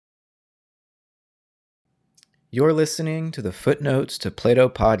You're listening to the Footnotes to Plato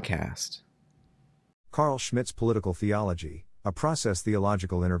podcast. Carl Schmitt's Political Theology, A Process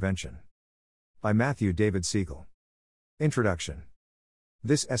Theological Intervention. By Matthew David Siegel. Introduction.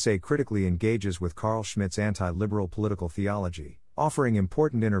 This essay critically engages with Carl Schmitt's anti-liberal political theology, offering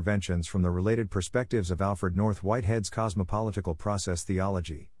important interventions from the related perspectives of Alfred North Whitehead's cosmopolitical process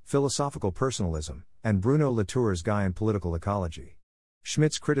theology, philosophical personalism, and Bruno Latour's Gaian political ecology.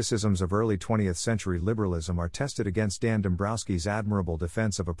 Schmitt's criticisms of early 20th century liberalism are tested against Dan Dombrowski's admirable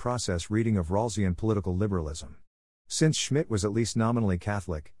defense of a process reading of Rawlsian political liberalism. Since Schmitt was at least nominally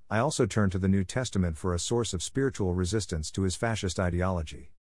Catholic, I also turned to the New Testament for a source of spiritual resistance to his fascist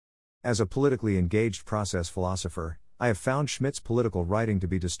ideology. As a politically engaged process philosopher, I have found Schmitt's political writing to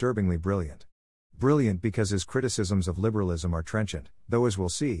be disturbingly brilliant. Brilliant because his criticisms of liberalism are trenchant, though as we'll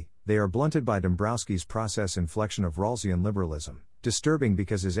see, they are blunted by Dombrowski's process inflection of Rawlsian liberalism. Disturbing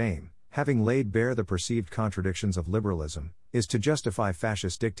because his aim, having laid bare the perceived contradictions of liberalism, is to justify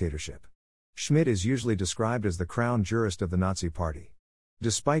fascist dictatorship. Schmitt is usually described as the crown jurist of the Nazi Party.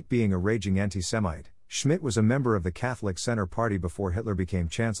 Despite being a raging anti-Semite, Schmitt was a member of the Catholic Center Party before Hitler became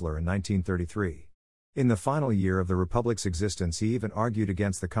chancellor in 1933. In the final year of the Republic's existence, he even argued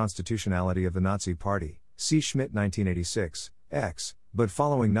against the constitutionality of the Nazi Party, see Schmitt 1986, X, but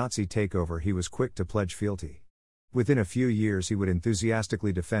following Nazi takeover he was quick to pledge fealty. Within a few years he would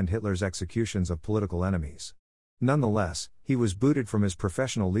enthusiastically defend Hitler's executions of political enemies. Nonetheless, he was booted from his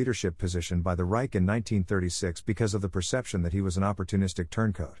professional leadership position by the Reich in 1936 because of the perception that he was an opportunistic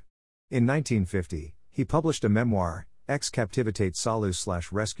turncoat. In 1950, he published a memoir, Ex Captivitate Salus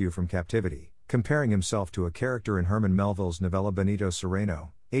 / Rescue from Captivity, comparing himself to a character in Herman Melville's novella Benito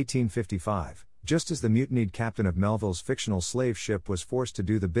Sereno, 1855. Just as the mutinied captain of Melville's fictional slave ship was forced to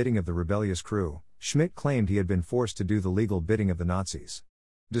do the bidding of the rebellious crew, Schmitt claimed he had been forced to do the legal bidding of the Nazis.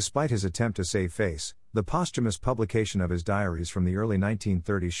 Despite his attempt to save face, the posthumous publication of his diaries from the early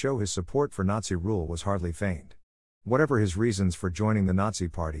 1930s show his support for Nazi rule was hardly feigned. Whatever his reasons for joining the Nazi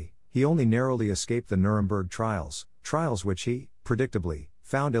Party, he only narrowly escaped the Nuremberg trials which he, predictably,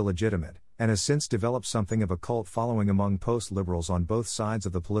 found illegitimate, and has since developed something of a cult following among post-liberals on both sides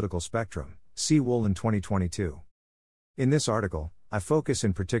of the political spectrum. See Wolin 2022. In this article, I focus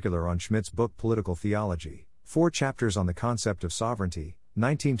in particular on Schmitt's book Political Theology, 4 chapters on the concept of sovereignty,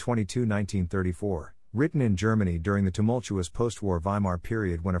 1922-1934, written in Germany during the tumultuous post-war Weimar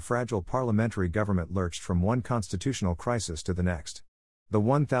period when a fragile parliamentary government lurched from one constitutional crisis to the next. The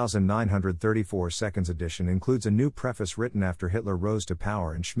 1934 seconds edition includes a new preface written after Hitler rose to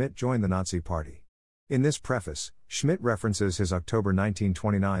power and Schmitt joined the Nazi Party. In this preface, Schmitt references his October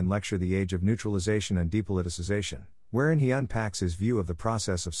 1929 lecture The Age of Neutralization and Depoliticization, wherein he unpacks his view of the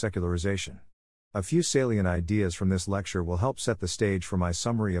process of secularization. A few salient ideas from this lecture will help set the stage for my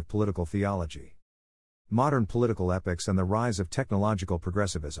summary of political theology. Modern political epochs and the rise of technological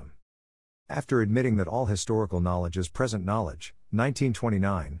progressivism. After admitting that all historical knowledge is present knowledge,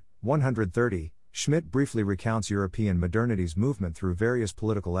 1929, 130, Schmitt briefly recounts European modernity's movement through various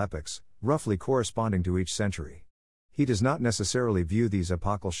political epochs, roughly corresponding to each century. He does not necessarily view these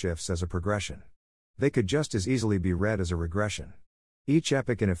epochal shifts as a progression. They could just as easily be read as a regression. Each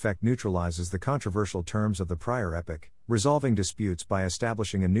epoch in effect neutralizes the controversial terms of the prior epoch, resolving disputes by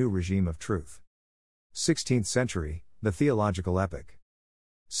establishing a new regime of truth. 16th century, the theological epoch.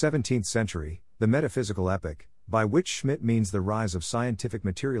 17th century, the metaphysical epoch, by which Schmitt means the rise of scientific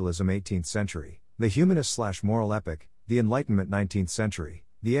materialism. 18th century, the humanist/moral epoch, the Enlightenment. 19th century,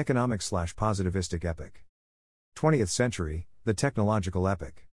 the economic/positivistic epoch. 20th century, the technological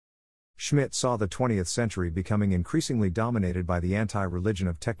epoch. Schmitt saw the 20th century becoming increasingly dominated by the anti-religion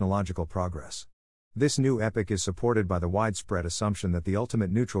of technological progress. This new epoch is supported by the widespread assumption that the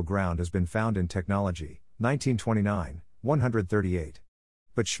ultimate neutral ground has been found in technology. 1929, 138.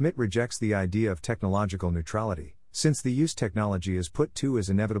 But Schmitt rejects the idea of technological neutrality, since the use technology is put to is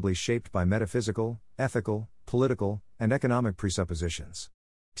inevitably shaped by metaphysical, ethical, political, and economic presuppositions.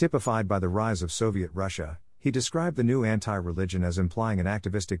 Typified by the rise of Soviet Russia, he described the new anti-religion as implying an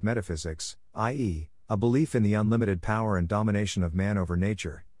activistic metaphysics, i.e., a belief in the unlimited power and domination of man over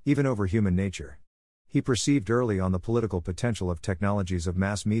nature, even over human nature. He perceived early on the political potential of technologies of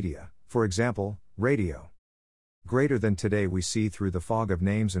mass media, for example, radio. Greater than today we see through the fog of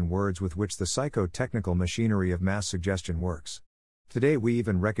names and words with which the psycho-technical machinery of mass suggestion works. Today we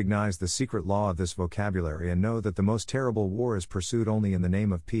even recognize the secret law of this vocabulary and know that the most terrible war is pursued only in the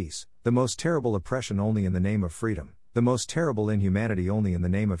name of peace, the most terrible oppression only in the name of freedom, the most terrible inhumanity only in the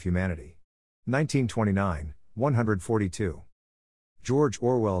name of humanity. 1929, 142. George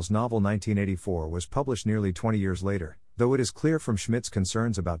Orwell's novel 1984 was published nearly 20 years later, though it is clear from Schmidt's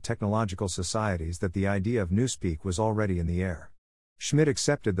concerns about technological societies that the idea of newspeak was already in the air. Schmidt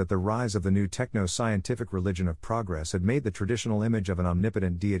accepted that the rise of the new techno-scientific religion of progress had made the traditional image of an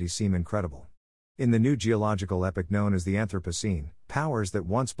omnipotent deity seem incredible. In the new geological epoch known as the Anthropocene, powers that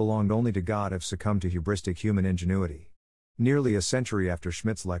once belonged only to God have succumbed to hubristic human ingenuity. Nearly a century after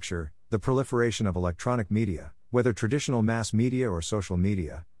Schmidt's lecture, the proliferation of electronic media, whether traditional mass media or social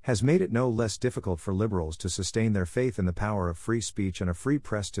media, has made it no less difficult for liberals to sustain their faith in the power of free speech and a free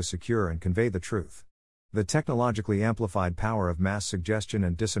press to secure and convey the truth. The technologically amplified power of mass suggestion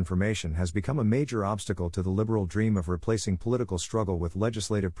and disinformation has become a major obstacle to the liberal dream of replacing political struggle with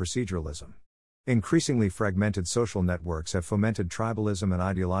legislative proceduralism. Increasingly fragmented social networks have fomented tribalism and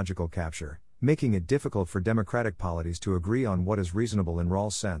ideological capture, making it difficult for democratic polities to agree on what is reasonable in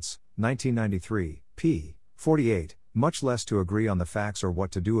Rawls' sense, 1993, p. 48, much less to agree on the facts or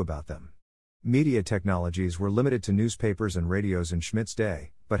what to do about them. Media technologies were limited to newspapers and radios in Schmidt's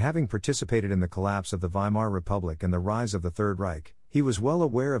day, but having participated in the collapse of the Weimar Republic and the rise of the Third Reich, he was well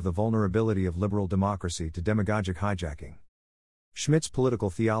aware of the vulnerability of liberal democracy to demagogic hijacking. Schmidt's political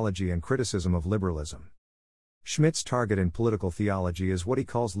theology and criticism of liberalism. Schmidt's target in political theology is what he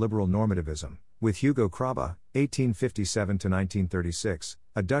calls liberal normativism, with Hugo Krabbe, 1857-1936,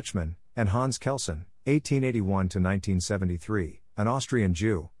 a Dutchman, and Hans Kelsen, 1881-1973, an Austrian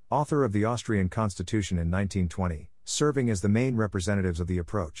Jew, author of the Austrian Constitution in 1920, serving as the main representatives of the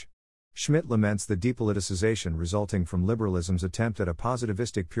approach. Schmidt laments the depoliticization resulting from liberalism's attempt at a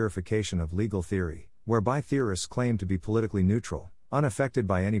positivistic purification of legal theory, whereby theorists claim to be politically neutral, unaffected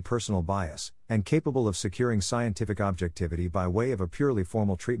by any personal bias, and capable of securing scientific objectivity by way of a purely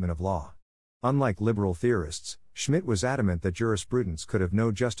formal treatment of law. Unlike liberal theorists, Schmidt was adamant that jurisprudence could have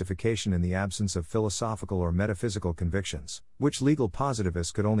no justification in the absence of philosophical or metaphysical convictions, which legal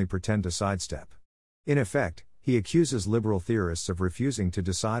positivists could only pretend to sidestep. In effect, he accuses liberal theorists of refusing to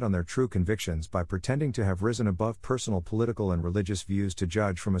decide on their true convictions by pretending to have risen above personal political and religious views to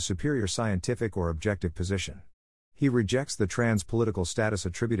judge from a superior scientific or objective position. He rejects the trans-political status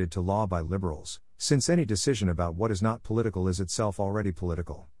attributed to law by liberals, since any decision about what is not political is itself already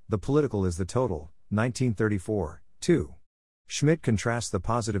political. The political is the total, 1934, 2. Schmidt contrasts the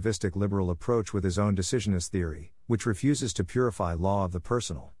positivistic liberal approach with his own decisionist theory, which refuses to purify law of the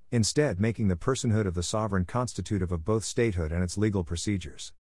personal, instead making the personhood of the sovereign constitutive of both statehood and its legal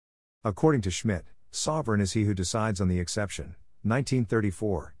procedures. According to Schmidt, sovereign is he who decides on the exception,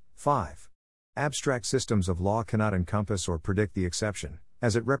 1934, 5. Abstract systems of law cannot encompass or predict the exception,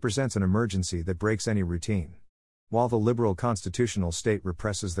 as it represents an emergency that breaks any routine. While the liberal constitutional state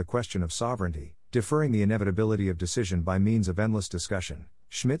represses the question of sovereignty, deferring the inevitability of decision by means of endless discussion,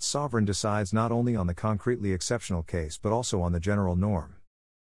 Schmidt's sovereign decides not only on the concretely exceptional case but also on the general norm.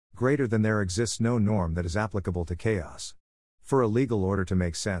 Greater than there exists no norm that is applicable to chaos. For a legal order to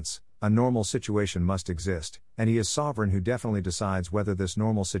make sense, a normal situation must exist, and he is sovereign who definitely decides whether this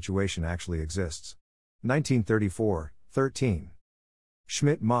normal situation actually exists. 1934, 13.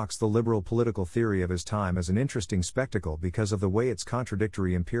 Schmidt mocks the liberal political theory of his time as an interesting spectacle because of the way its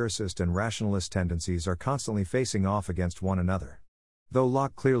contradictory empiricist and rationalist tendencies are constantly facing off against one another. Though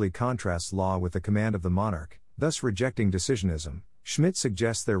Locke clearly contrasts law with the command of the monarch, thus rejecting decisionism, Schmidt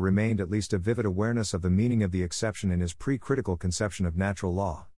suggests there remained at least a vivid awareness of the meaning of the exception in his pre-critical conception of natural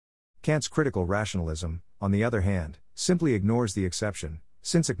law. Kant's critical rationalism, on the other hand, simply ignores the exception,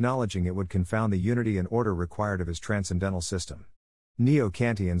 since acknowledging it would confound the unity and order required of his transcendental system.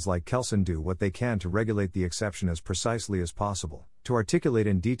 Neo-Kantians like Kelsen do what they can to regulate the exception as precisely as possible, to articulate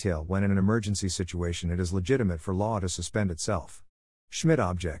in detail when in an emergency situation it is legitimate for law to suspend itself. Schmidt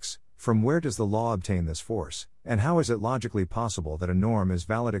objects, from where does the law obtain this force, and how is it logically possible that a norm is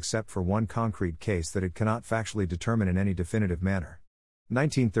valid except for one concrete case that it cannot factually determine in any definitive manner?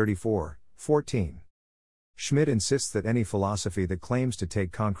 1934, 14. Schmidt insists that any philosophy that claims to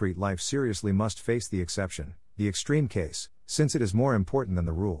take concrete life seriously must face the exception, the extreme case, since it is more important than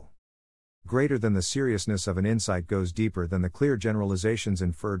the rule. Greater than the seriousness of an insight goes deeper than the clear generalizations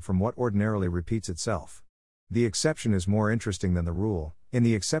inferred from what ordinarily repeats itself. The exception is more interesting than the rule. In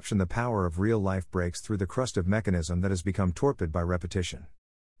the exception the power of real life breaks through the crust of mechanism that has become torpid by repetition.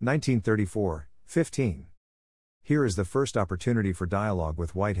 1934, 15. Here is the first opportunity for dialogue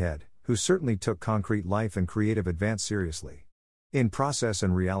with Whitehead, who certainly took concrete life and creative advance seriously. In Process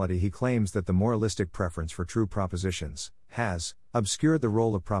and Reality he claims that the moralistic preference for true propositions has obscured the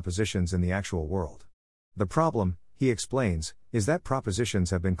role of propositions in the actual world. The problem, he explains, is that propositions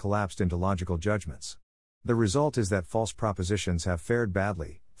have been collapsed into logical judgments. The result is that false propositions have fared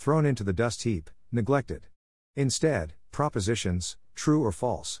badly, thrown into the dust heap, neglected. Instead, propositions, true or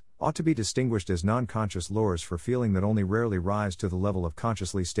false, ought to be distinguished as non-conscious lures for feeling that only rarely rise to the level of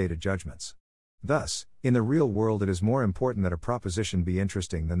consciously stated judgments. Thus, in the real world it is more important that a proposition be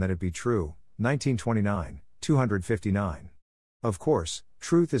interesting than that it be true. 1929, 259. Of course,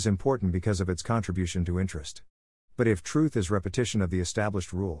 truth is important because of its contribution to interest. But if truth is repetition of the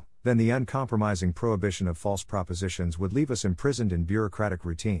established rule, then the uncompromising prohibition of false propositions would leave us imprisoned in bureaucratic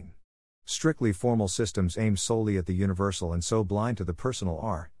routine. Strictly formal systems aimed solely at the universal and so blind to the personal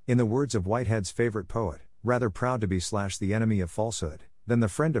are, in the words of Whitehead's favorite poet, rather proud to be the enemy of falsehood, than the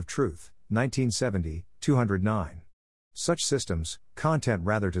friend of truth. 1970, 209. Such systems, content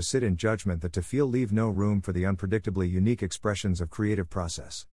rather to sit in judgment than to feel, leave no room for the unpredictably unique expressions of creative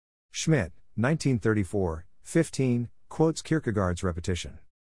process. Schmidt, 1934, 15, quotes Kierkegaard's repetition.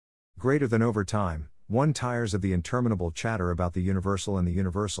 Greater than over time, one tires of the interminable chatter about the universal and the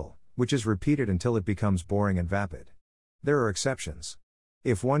universal, which is repeated until it becomes boring and vapid. There are exceptions.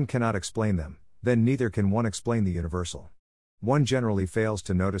 If one cannot explain them, then neither can one explain the universal. One generally fails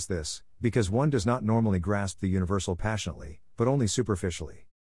to notice this, because one does not normally grasp the universal passionately, but only superficially.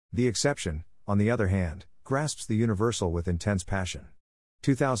 The exception, on the other hand, grasps the universal with intense passion.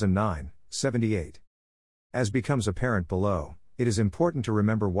 2009, 78. As becomes apparent below, it is important to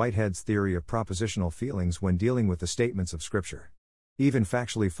remember Whitehead's theory of propositional feelings when dealing with the statements of Scripture. Even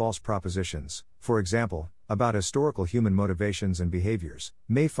factually false propositions, for example, about historical human motivations and behaviors,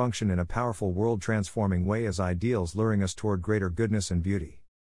 may function in a powerful world-transforming way as ideals luring us toward greater goodness and beauty.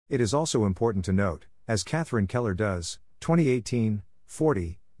 It is also important to note, as Catherine Keller does, 2018,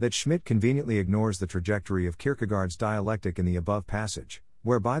 40, that Schmidt conveniently ignores the trajectory of Kierkegaard's dialectic in the above passage,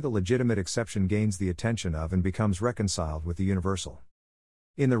 whereby the legitimate exception gains the attention of and becomes reconciled with the universal.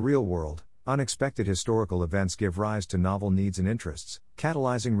 In the real world, unexpected historical events give rise to novel needs and interests,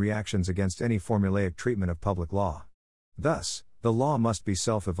 catalyzing reactions against any formulaic treatment of public law. Thus, the law must be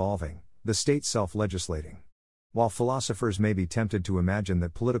self-evolving, the state self-legislating. While philosophers may be tempted to imagine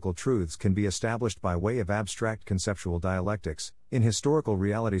that political truths can be established by way of abstract conceptual dialectics, in historical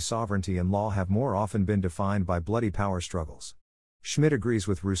reality sovereignty and law have more often been defined by bloody power struggles. Schmidt agrees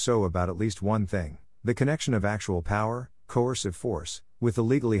with Rousseau about at least one thing: the connection of actual power, coercive force, with the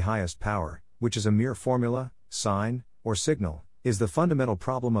legally highest power, which is a mere formula, sign, or signal, is the fundamental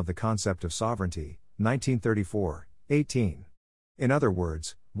problem of the concept of sovereignty. 1934, 18. In other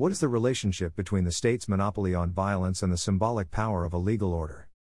words, what is the relationship between the state's monopoly on violence and the symbolic power of a legal order?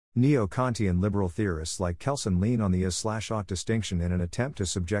 Neo-Kantian liberal theorists like Kelsen lean on the is/ought distinction in an attempt to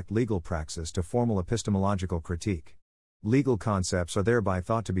subject legal praxis to formal epistemological critique. Legal concepts are thereby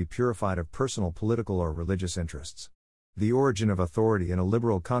thought to be purified of personal political or religious interests. The origin of authority in a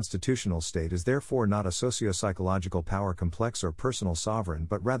liberal constitutional state is therefore not a socio-psychological power complex or personal sovereign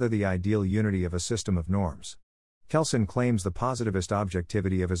but rather the ideal unity of a system of norms. Kelsen claims the positivist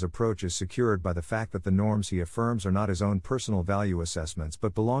objectivity of his approach is secured by the fact that the norms he affirms are not his own personal value assessments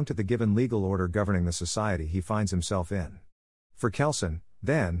but belong to the given legal order governing the society he finds himself in. For Kelsen,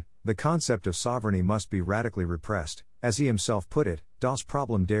 then, the concept of sovereignty must be radically repressed, as he himself put it, das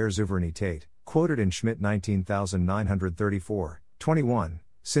Problem der Souveränität, quoted in Schmidt 19,934, 21,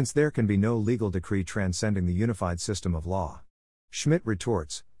 since there can be no legal decree transcending the unified system of law. Schmidt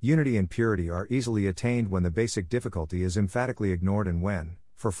retorts, unity and purity are easily attained when the basic difficulty is emphatically ignored and when,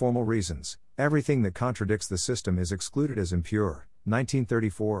 for formal reasons, everything that contradicts the system is excluded as impure.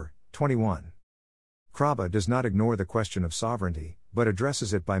 1934, 21. Krabbe does not ignore the question of sovereignty, but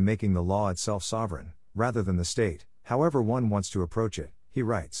addresses it by making the law itself sovereign, rather than the state, however one wants to approach it. He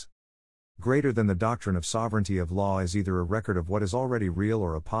writes, greater than the doctrine of sovereignty of law is either a record of what is already real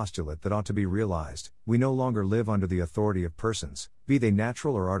or a postulate that ought to be realized. We no longer live under the authority of persons, be they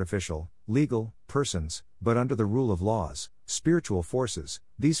natural or artificial, legal, persons, but under the rule of laws, spiritual forces.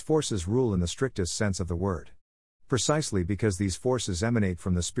 These forces rule in the strictest sense of the word. Precisely because these forces emanate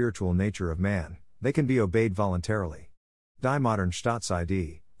from the spiritual nature of man, they can be obeyed voluntarily. Die moderne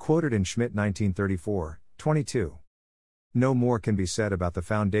Staatsidee, quoted in Schmidt 1934, 22. No more can be said about the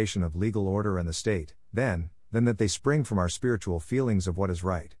foundation of legal order and the state, then, than that they spring from our spiritual feelings of what is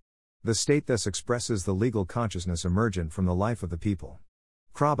right. The state thus expresses the legal consciousness emergent from the life of the people.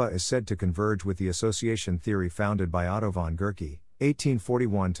 Krabbe is said to converge with the association theory founded by Otto von Guercke,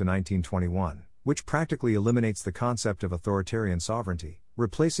 1841-1921, which practically eliminates the concept of authoritarian sovereignty,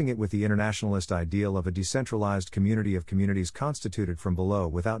 replacing it with the internationalist ideal of a decentralized community of communities constituted from below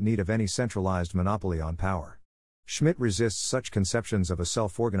without need of any centralized monopoly on power. Schmidt resists such conceptions of a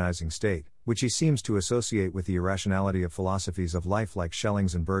self-organizing state, which he seems to associate with the irrationality of philosophies of life like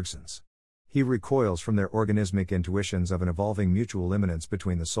Schelling's and Bergson's. He recoils from their organismic intuitions of an evolving mutual immanence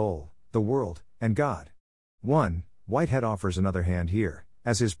between the soul, the world, and God. 1. Whitehead offers another hand here,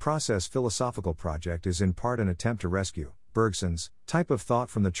 as his process philosophical project is in part an attempt to rescue Bergson's type of thought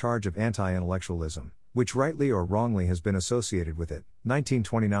from the charge of anti-intellectualism, which rightly or wrongly has been associated with it.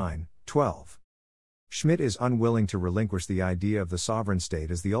 1929, 12. Schmitt is unwilling to relinquish the idea of the sovereign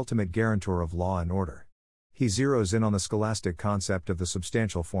state as the ultimate guarantor of law and order. He zeroes in on the scholastic concept of the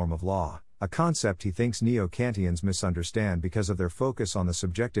substantial form of law, a concept he thinks Neo-Kantians misunderstand because of their focus on the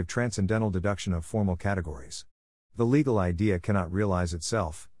subjective transcendental deduction of formal categories. The legal idea cannot realize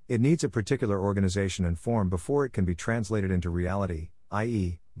itself, it needs a particular organization and form before it can be translated into reality,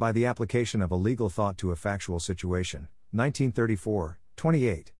 i.e., by the application of a legal thought to a factual situation. 1934,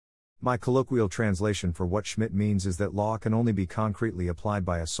 28. My colloquial translation for what Schmitt means is that law can only be concretely applied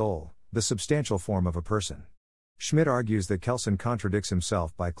by a soul, the substantial form of a person. Schmitt argues that Kelsen contradicts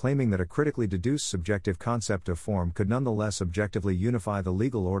himself by claiming that a critically deduced subjective concept of form could nonetheless objectively unify the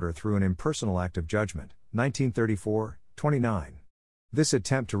legal order through an impersonal act of judgment. 1934, 29. This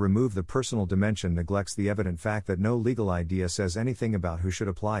attempt to remove the personal dimension neglects the evident fact that no legal idea says anything about who should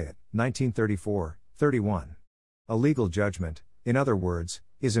apply it. 1934, 31. A legal judgment, in other words,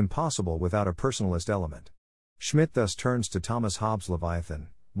 is impossible without a personalist element. Schmitt thus turns to Thomas Hobbes' Leviathan,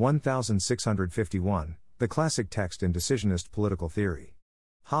 1651, the classic text in decisionist political theory.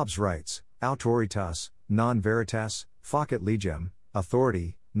 Hobbes writes, Autoritas, non veritas, facit legem,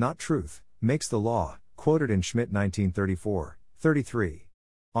 authority, not truth, makes the law, quoted in Schmitt 1934, 33.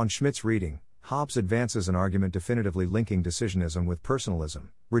 On Schmitt's reading, Hobbes advances an argument definitively linking decisionism with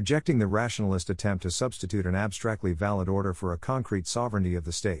personalism, rejecting the rationalist attempt to substitute an abstractly valid order for a concrete sovereignty of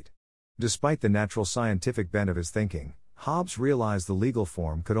the state. Despite the natural scientific bent of his thinking, Hobbes realized the legal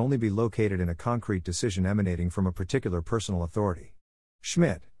form could only be located in a concrete decision emanating from a particular personal authority.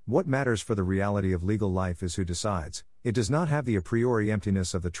 Schmitt, what matters for the reality of legal life is who decides, it does not have the a priori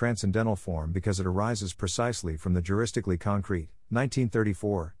emptiness of the transcendental form because it arises precisely from the juristically concrete.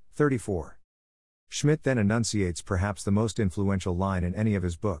 1934, 34. Schmitt then enunciates perhaps the most influential line in any of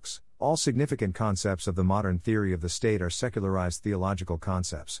his books: all significant concepts of the modern theory of the state are secularized theological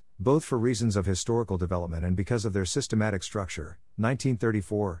concepts, both for reasons of historical development and because of their systematic structure.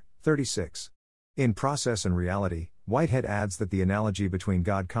 1934, 36. In Process and Reality, Whitehead adds that the analogy between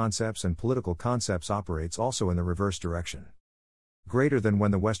God concepts and political concepts operates also in the reverse direction. Greater than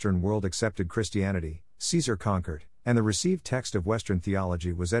when the Western world accepted Christianity, Caesar conquered, and the received text of Western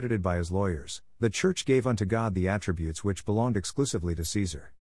theology was edited by his lawyers, the Church gave unto God the attributes which belonged exclusively to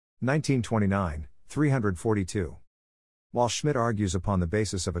Caesar. 1929, 342. While Schmitt argues upon the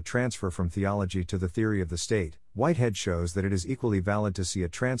basis of a transfer from theology to the theory of the state, Whitehead shows that it is equally valid to see a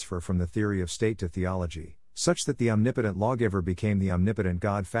transfer from the theory of state to theology, such that the omnipotent lawgiver became the omnipotent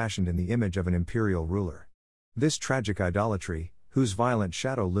God fashioned in the image of an imperial ruler. This tragic idolatry, whose violent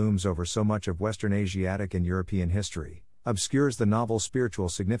shadow looms over so much of Western Asiatic and European history, obscures the novel spiritual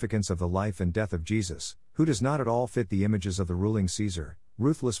significance of the life and death of Jesus, who does not at all fit the images of the ruling Caesar,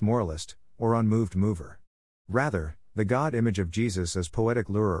 ruthless moralist, or unmoved mover. Rather, the God image of Jesus as poetic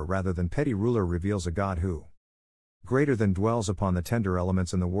lurer rather than petty ruler reveals a God who greater than dwells upon the tender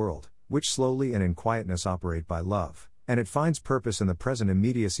elements in the world, which slowly and in quietness operate by love, and it finds purpose in the present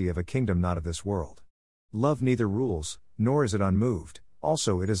immediacy of a kingdom not of this world. Love neither rules, nor is it unmoved,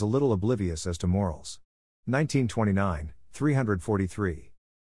 also it is a little oblivious as to morals. 1929, 343.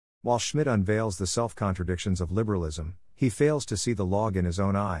 While Schmitt unveils the self-contradictions of liberalism, he fails to see the log in his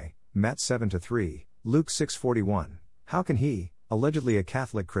own eye. Matt 7-3, Luke 6:41. How can he, allegedly a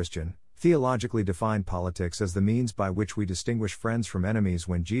Catholic Christian, theologically define politics as the means by which we distinguish friends from enemies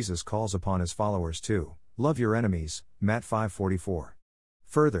when Jesus calls upon his followers to love your enemies, Matt 5:44.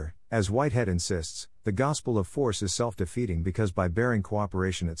 Further, as Whitehead insists, the gospel of force is self-defeating because by bearing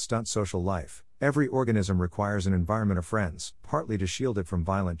cooperation it stunts social life. Every organism requires an environment of friends, partly to shield it from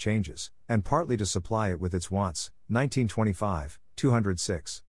violent changes, and partly to supply it with its wants. 1925,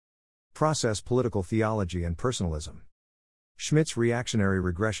 206. Process Political Theology and Personalism. Schmitt's reactionary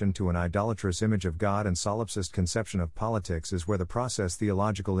regression to an idolatrous image of God and solipsist conception of politics is where the process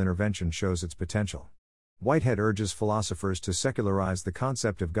theological intervention shows its potential. Whitehead urges philosophers to secularize the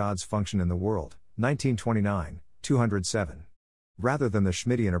concept of God's function in the world. 1929, 207. Rather than the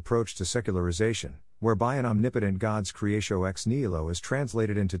Schmittian approach to secularization, whereby an omnipotent God's creatio ex nihilo is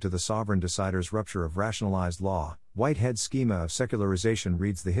translated into the sovereign decider's rupture of rationalized law, Whitehead's schema of secularization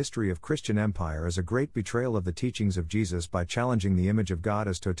reads the history of Christian empire as a great betrayal of the teachings of Jesus by challenging the image of God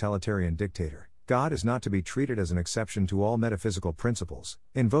as totalitarian dictator. God is not to be treated as an exception to all metaphysical principles,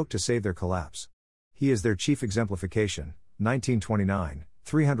 invoked to save their collapse. He is their chief exemplification. 1929,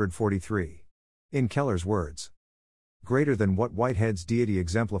 343. In Keller's words, Greater than what Whitehead's deity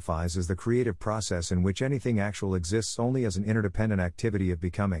exemplifies is the creative process in which anything actual exists only as an interdependent activity of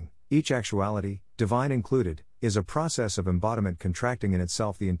becoming. Each actuality, divine included, is a process of embodiment contracting in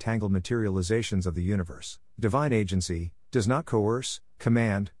itself the entangled materializations of the universe. Divine agency does not coerce,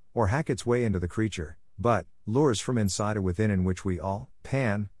 command, or hack its way into the creature, but lures from inside a within in which we all,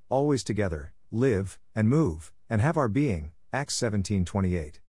 always together, live, and move, and have our being. Acts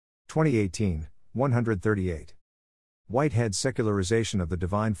 17:28. 2018, 138. Whitehead's secularization of the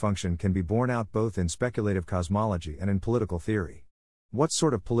divine function can be borne out both in speculative cosmology and in political theory. What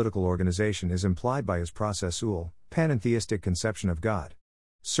sort of political organization is implied by his processual, panentheistic conception of God?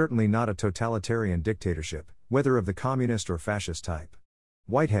 Certainly not a totalitarian dictatorship, whether of the communist or fascist type.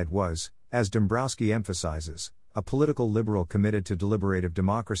 Whitehead was, as Dombrowski emphasizes, a political liberal committed to deliberative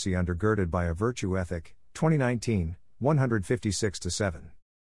democracy undergirded by a virtue ethic. 2019, 156-7.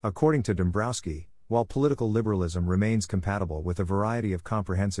 According to Dombrowski, while political liberalism remains compatible with a variety of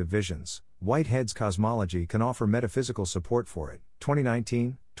comprehensive visions, Whitehead's cosmology can offer metaphysical support for it.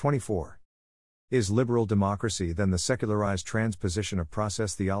 2019, 24. Is liberal democracy then the secularized transposition of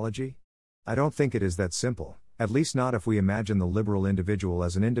process theology? I don't think it is that simple, at least not if we imagine the liberal individual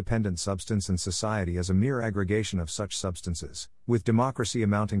as an independent substance and society as a mere aggregation of such substances, with democracy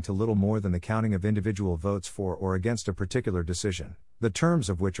amounting to little more than the counting of individual votes for or against a particular decision, the terms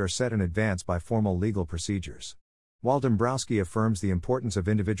of which are set in advance by formal legal procedures. While Dombrowski affirms the importance of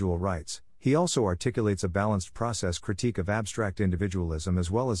individual rights, he also articulates a balanced process critique of abstract individualism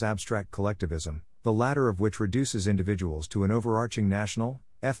as well as abstract collectivism, the latter of which reduces individuals to an overarching national,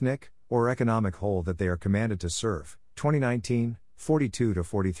 ethnic, or economic whole that they are commanded to serve. 2019,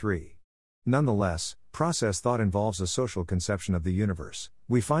 42-43. Nonetheless, process thought involves a social conception of the universe.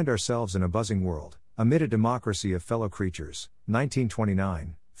 We find ourselves in a buzzing world, amid a democracy of fellow creatures.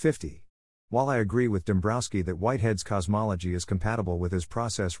 1929, 50. While I agree with Dombrowski that Whitehead's cosmology is compatible with his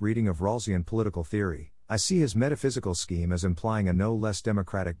process reading of Rawlsian political theory, I see his metaphysical scheme as implying a no less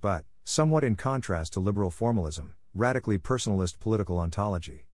democratic but, somewhat in contrast to liberal formalism, radically personalist political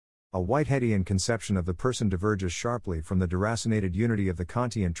ontology. A Whiteheadian conception of the person diverges sharply from the deracinated unity of the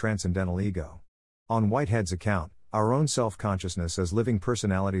Kantian transcendental ego. On Whitehead's account, our own self-consciousness as living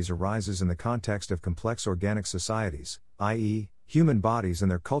personalities arises in the context of complex organic societies, i.e., human bodies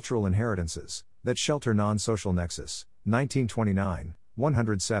and their cultural inheritances, that shelter non-social nexus. 1929,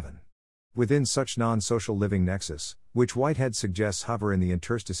 107. Within such non-social living nexus, which Whitehead suggests hover in the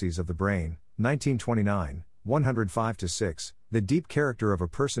interstices of the brain, 1929, 105-6, the deep character of a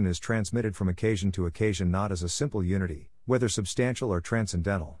person is transmitted from occasion to occasion not as a simple unity, whether substantial or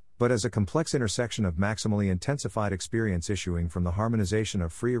transcendental, but as a complex intersection of maximally intensified experience issuing from the harmonization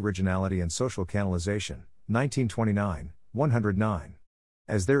of free originality and social canalization. 1929, 109.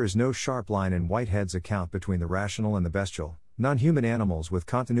 As there is no sharp line in Whitehead's account between the rational and the bestial, non-human animals with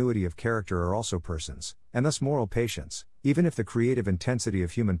continuity of character are also persons, and thus moral patients, even if the creative intensity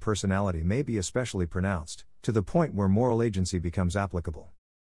of human personality may be especially pronounced, to the point where moral agency becomes applicable.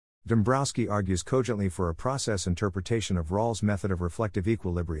 Dombrowski argues cogently for a process interpretation of Rawls' method of reflective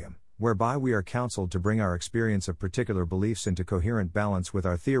equilibrium, whereby we are counseled to bring our experience of particular beliefs into coherent balance with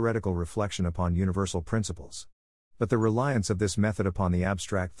our theoretical reflection upon universal principles. But the reliance of this method upon the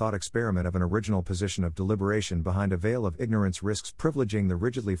abstract thought experiment of an original position of deliberation behind a veil of ignorance risks privileging the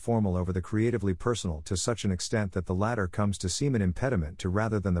rigidly formal over the creatively personal to such an extent that the latter comes to seem an impediment to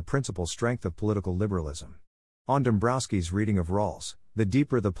rather than the principal strength of political liberalism. On Dombrowski's reading of Rawls, the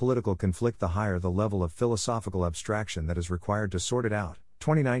deeper the political conflict the higher the level of philosophical abstraction that is required to sort it out.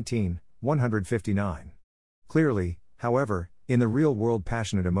 2019, 159. Clearly, however, in the real world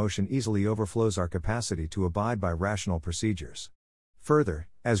passionate emotion easily overflows our capacity to abide by rational procedures. Further,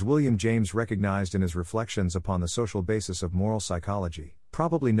 as William James recognized in his reflections upon the social basis of moral psychology,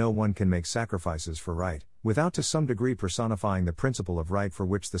 probably no one can make sacrifices for right, without to some degree personifying the principle of right for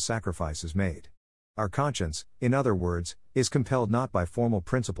which the sacrifice is made. Our conscience, in other words, is compelled not by formal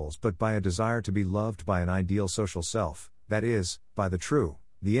principles but by a desire to be loved by an ideal social self, that is, by the true,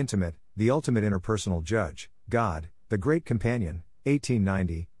 the intimate, the ultimate interpersonal judge, God, the Great Companion.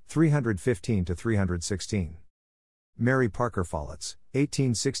 1890, 315-316. Mary Parker Follett's,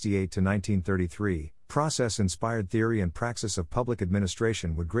 1868-1933, process-inspired theory and praxis of public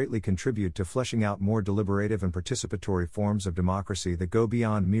administration would greatly contribute to fleshing out more deliberative and participatory forms of democracy that go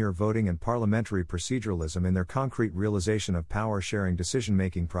beyond mere voting and parliamentary proceduralism in their concrete realization of power-sharing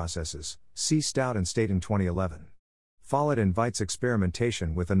decision-making processes. See Stout and State in 2011. Follett invites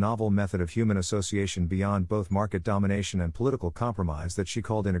experimentation with a novel method of human association beyond both market domination and political compromise that she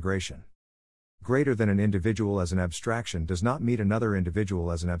called integration. Greater than an individual as an abstraction does not meet another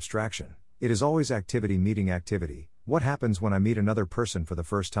individual as an abstraction. It is always activity meeting activity, What happens when I meet another person for the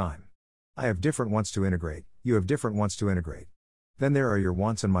first time? I have different wants to integrate, you have different wants to integrate. Then there are your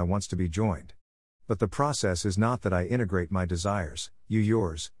wants and my wants to be joined. But the process is not that I integrate my desires, you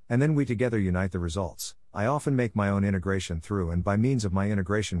yours, and then we together unite the results. I often make my own integration through and by means of my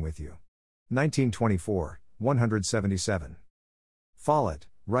integration with you. 1924, 177. Follett,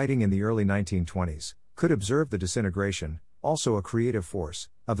 writing in the early 1920s, could observe the disintegration, also a creative force,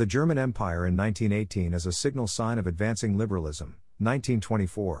 of the German Empire in 1918 as a signal sign of advancing liberalism.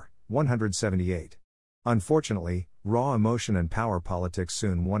 1924, 178. Unfortunately, raw emotion and power politics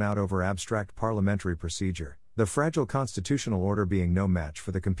soon won out over abstract parliamentary procedure, the fragile constitutional order being no match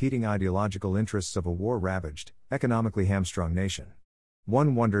for the competing ideological interests of a war-ravaged, economically hamstrung nation.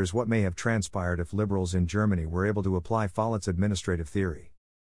 One wonders what may have transpired if liberals in Germany were able to apply Follett's administrative theory.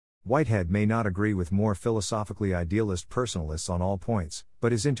 Whitehead may not agree with more philosophically idealist personalists on all points,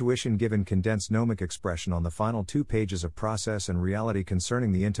 but his intuition given condensed gnomic expression on the final 2 pages of Process and Reality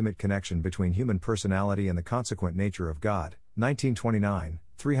concerning the intimate connection between human personality and the consequent nature of God, 1929,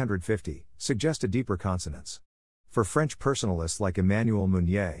 350, suggest a deeper consonance. For French personalists like Emmanuel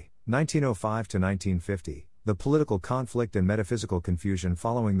Mounier, 1905-1950, the political conflict and metaphysical confusion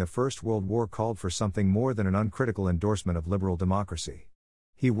following the First World War called for something more than an uncritical endorsement of liberal democracy.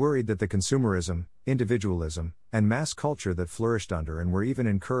 He worried that the consumerism, individualism, and mass culture that flourished under and were even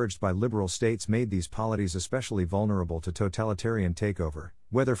encouraged by liberal states made these polities especially vulnerable to totalitarian takeover,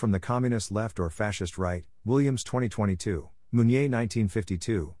 whether from the communist left or fascist right. Williams 2022, Mounier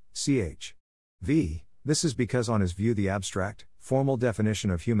 1952, ch. v. This is because on his view the abstract, formal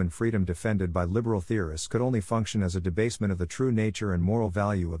definition of human freedom defended by liberal theorists could only function as a debasement of the true nature and moral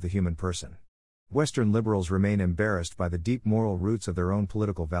value of the human person. Western liberals remain embarrassed by the deep moral roots of their own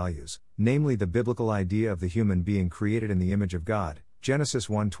political values, namely the biblical idea of the human being created in the image of God, Genesis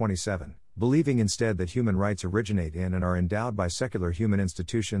 1:27, believing instead that human rights originate in and are endowed by secular human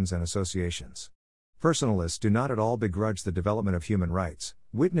institutions and associations. Personalists do not at all begrudge the development of human rights.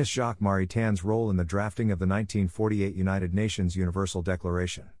 Witness Jacques Maritain's role in the drafting of the 1948 United Nations Universal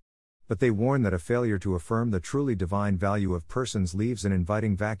Declaration. But they warn that a failure to affirm the truly divine value of persons leaves an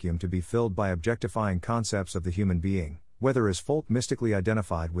inviting vacuum to be filled by objectifying concepts of the human being, whether as folk mystically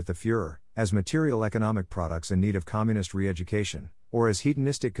identified with the Führer, as material economic products in need of communist re-education, or as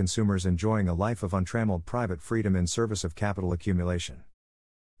hedonistic consumers enjoying a life of untrammeled private freedom in service of capital accumulation.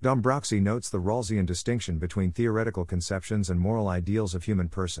 Dombrowski notes the Rawlsian distinction between theoretical conceptions and moral ideals of human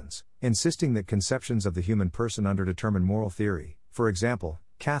persons, insisting that conceptions of the human person underdetermine moral theory. For example,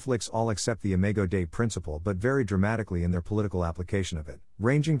 Catholics all accept the Imago Dei principle but vary dramatically in their political application of it,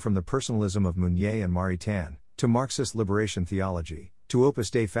 ranging from the personalism of Mounier and Maritain, to Marxist liberation theology, to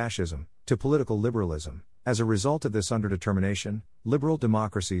Opus Dei fascism, to political liberalism. As a result of this underdetermination, liberal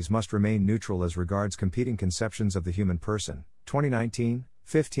democracies must remain neutral as regards competing conceptions of the human person. 2019,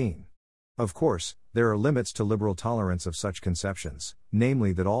 15. Of course, there are limits to liberal tolerance of such conceptions,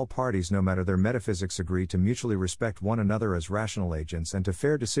 namely that all parties no matter their metaphysics agree to mutually respect one another as rational agents and to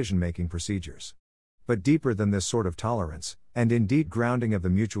fair decision-making procedures. But deeper than this sort of tolerance, and indeed grounding of the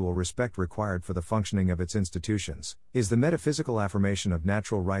mutual respect required for the functioning of its institutions, is the metaphysical affirmation of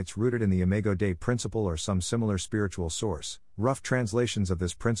natural rights rooted in the Imago Dei principle or some similar spiritual source. Rough translations of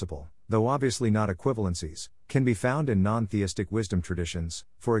this principle, though obviously not equivalencies, can be found in non-theistic wisdom traditions,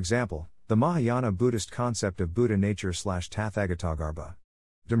 for example, the Mahayana Buddhist concept of Buddha nature/Tathagatagarbha.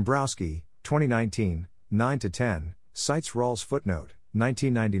 Dombrowski, 2019, 9-10, cites Rawls' footnote,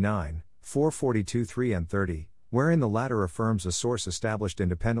 1999, 442-3 and 30, wherein the latter affirms a source established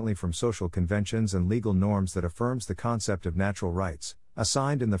independently from social conventions and legal norms that affirms the concept of natural rights,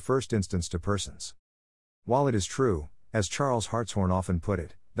 assigned in the first instance to persons. While it is true, as Charles Hartshorne often put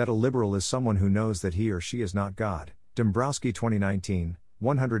it, that a liberal is someone who knows that he or she is not God, Dombrowski 2019,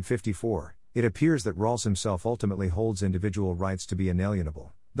 154, it appears that Rawls himself ultimately holds individual rights to be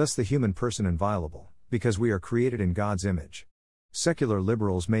inalienable, thus the human person inviolable, because we are created in God's image. Secular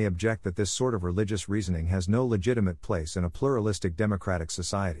liberals may object that this sort of religious reasoning has no legitimate place in a pluralistic democratic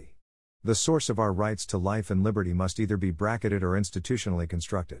society. The source of our rights to life and liberty must either be bracketed or institutionally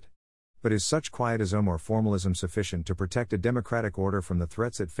constructed. But is such quietism or formalism sufficient to protect a democratic order from the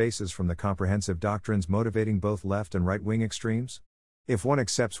threats it faces from the comprehensive doctrines motivating both left and right-wing extremes? If one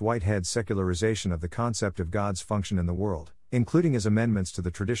accepts Whitehead's secularization of the concept of God's function in the world, including his amendments to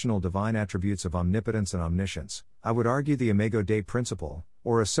the traditional divine attributes of omnipotence and omniscience, I would argue the Imago Dei principle,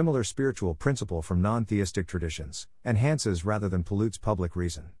 or a similar spiritual principle from non-theistic traditions, enhances rather than pollutes public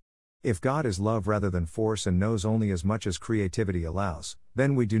reason. If God is love rather than force and knows only as much as creativity allows,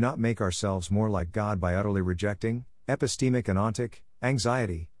 then we do not make ourselves more like God by utterly rejecting epistemic and ontic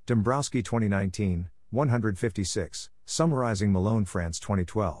anxiety. Dombrowski 2019, 156, summarizing Malone, France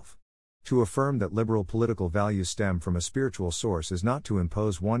 2012. To affirm that liberal political values stem from a spiritual source is not to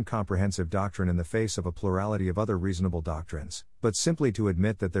impose one comprehensive doctrine in the face of a plurality of other reasonable doctrines, but simply to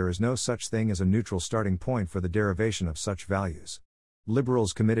admit that there is no such thing as a neutral starting point for the derivation of such values.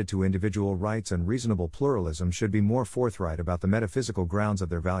 Liberals committed to individual rights and reasonable pluralism should be more forthright about the metaphysical grounds of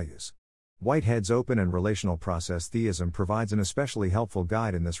their values. Whitehead's open and relational process theism provides an especially helpful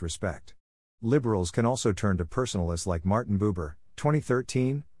guide in this respect. Liberals can also turn to personalists like Martin Buber,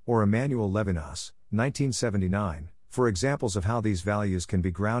 2013, or Emmanuel Levinas, 1979, for examples of how these values can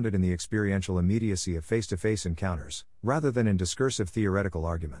be grounded in the experiential immediacy of face-to-face encounters, rather than in discursive theoretical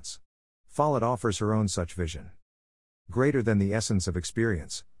arguments. Follett offers her own such vision. Greater than the essence of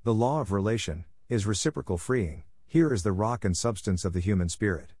experience, the law of relation, is reciprocal freeing. Here is the rock and substance of the human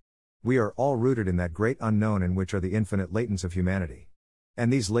spirit. We are all rooted in that great unknown in which are the infinite latents of humanity.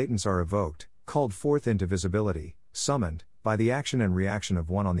 And these latents are evoked, called forth into visibility, summoned, by the action and reaction of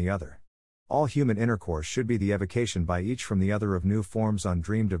one on the other. All human intercourse should be the evocation by each from the other of new forms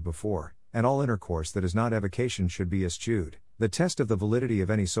undreamed of before, and all intercourse that is not evocation should be eschewed. The test of the validity of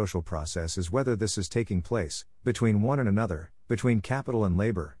any social process is whether this is taking place, between one and another, between capital and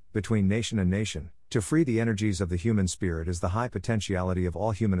labor, between nation and nation. To free the energies of the human spirit is the high potentiality of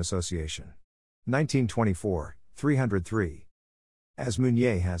all human association. 1924, 303. As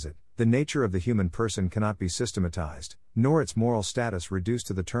Meunier has it, the nature of the human person cannot be systematized, nor its moral status reduced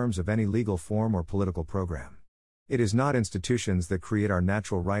to the terms of any legal form or political program. It is not institutions that create our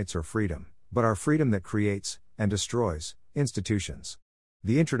natural rights or freedom, but our freedom that creates, and destroys, institutions.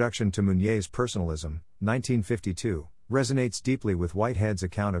 The introduction to Meunier's Personalism, 1952, resonates deeply with Whitehead's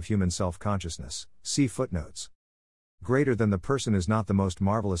account of human self-consciousness. See footnotes. Greater than the person is not the most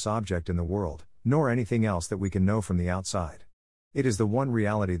marvelous object in the world, nor anything else that we can know from the outside. It is the one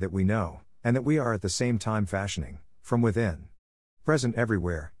reality that we know, and that we are at the same time fashioning, from within. Present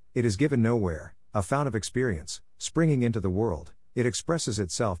everywhere, it is given nowhere, a fount of experience, springing into the world, it expresses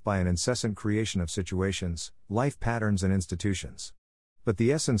itself by an incessant creation of situations, life patterns and institutions. But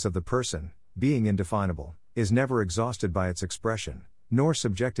the essence of the person, being indefinable, is never exhausted by its expression, nor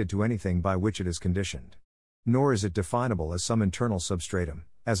subjected to anything by which it is conditioned. Nor is it definable as some internal substratum,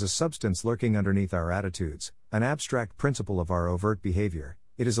 as a substance lurking underneath our attitudes, an abstract principle of our overt behavior.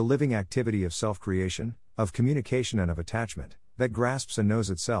 It is a living activity of self-creation, of communication and of attachment, that grasps and knows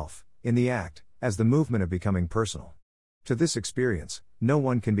itself, in the act, as the movement of becoming personal. To this experience, no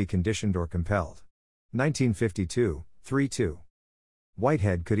one can be conditioned or compelled. 1952, 3-2.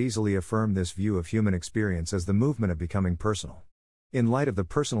 Whitehead could easily affirm this view of human experience as the movement of becoming personal. In light of the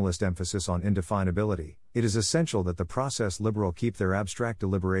personalist emphasis on indefinability, it is essential that the process liberal keep their abstract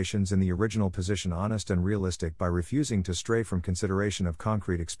deliberations in the original position honest and realistic by refusing to stray from consideration of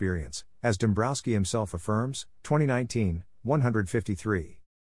concrete experience, as Dombrowski himself affirms, 2019, 153.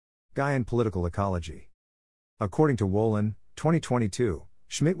 Gaian Political Ecology. According to Wolin, 2022,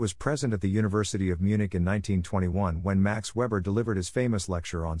 Schmidt was present at the University of Munich in 1921 when Max Weber delivered his famous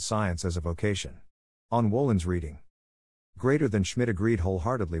lecture on science as a vocation. On Wolin's reading. Greater than Schmidt agreed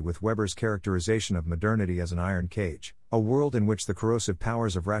wholeheartedly with Weber's characterization of modernity as an iron cage, a world in which the corrosive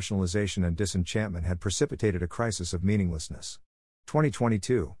powers of rationalization and disenchantment had precipitated a crisis of meaninglessness.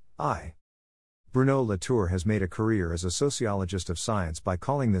 2022, I. Bruno Latour has made a career as a sociologist of science by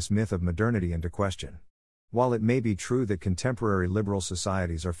calling this myth of modernity into question. While it may be true that contemporary liberal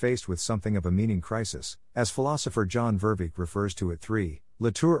societies are faced with something of a meaning crisis, as philosopher John Verbeek refers to it, 3,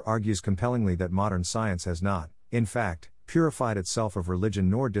 Latour argues compellingly that modern science has not, in fact, purified itself of religion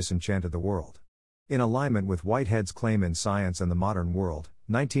nor disenchanted the world. In alignment with Whitehead's claim in Science and the Modern World,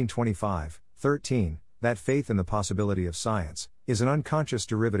 1925, 13, that faith in the possibility of science is an unconscious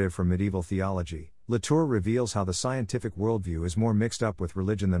derivative from medieval theology, Latour reveals how the scientific worldview is more mixed up with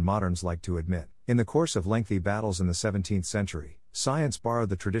religion than moderns like to admit. In the course of lengthy battles in the 17th century, science borrowed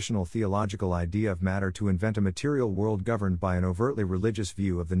the traditional theological idea of matter to invent a material world governed by an overtly religious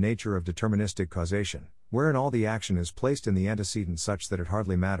view of the nature of deterministic causation, wherein all the action is placed in the antecedent such that it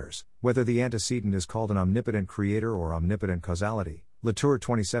hardly matters whether the antecedent is called an omnipotent creator or omnipotent causality. Latour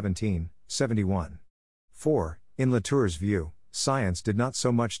 2017, 71. 4. In Latour's view, science did not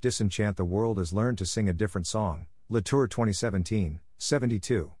so much disenchant the world as learn to sing a different song. Latour 2017,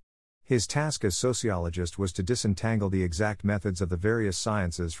 72. His task as sociologist was to disentangle the exact methods of the various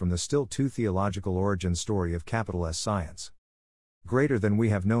sciences from the still too theological origin story of capital S science. Greater than we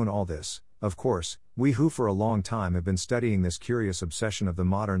have known all this, of course, we who for a long time have been studying this curious obsession of the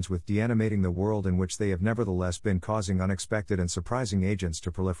moderns with deanimating the world in which they have nevertheless been causing unexpected and surprising agents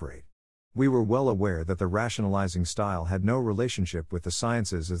to proliferate. We were well aware that the rationalizing style had no relationship with the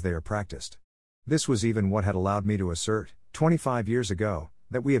sciences as they are practiced. This was even what had allowed me to assert, 25 years ago,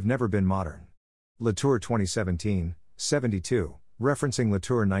 that we have never been modern. Latour 2017, 72, referencing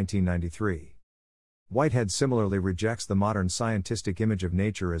Latour 1993. Whitehead similarly rejects the modern scientistic image of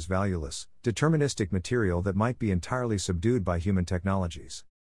nature as valueless, deterministic material that might be entirely subdued by human technologies.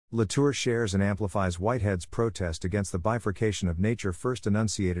 Latour shares and amplifies Whitehead's protest against the bifurcation of nature first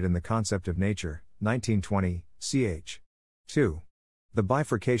enunciated in The Concept of Nature, 1920, ch. 2. The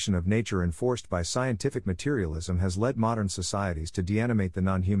bifurcation of nature enforced by scientific materialism has led modern societies to deanimate the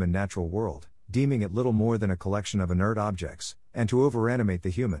non-human natural world, deeming it little more than a collection of inert objects, and to overanimate the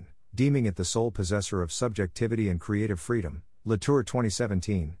human, deeming it the sole possessor of subjectivity and creative freedom. Latour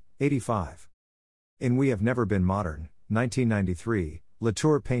 2017, 85. In We Have Never Been Modern, 1993,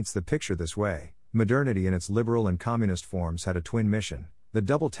 Latour paints the picture this way: modernity in its liberal and communist forms had a twin mission, the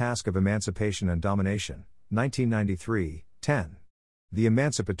double task of emancipation and domination. 1993, 10. The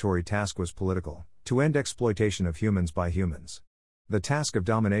emancipatory task was political, to end exploitation of humans by humans. The task of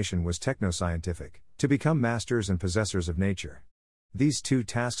domination was technoscientific, to become masters and possessors of nature. These two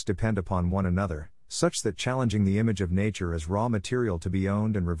tasks depend upon one another, such that challenging the image of nature as raw material to be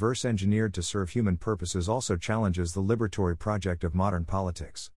owned and reverse engineered to serve human purposes also challenges the liberatory project of modern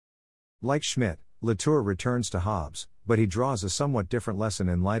politics. Like Schmitt, Latour returns to Hobbes, but he draws a somewhat different lesson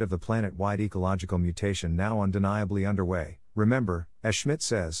in light of the planet-wide ecological mutation now undeniably underway. Remember, as Schmitt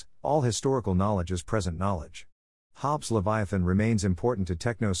says, all historical knowledge is present knowledge. Hobbes' Leviathan remains important to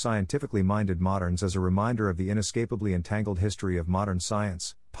techno-scientifically minded moderns as a reminder of the inescapably entangled history of modern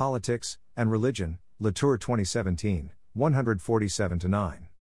science, politics, and religion. Latour 2017, 147-9.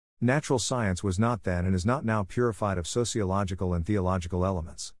 Natural science was not then and is not now purified of sociological and theological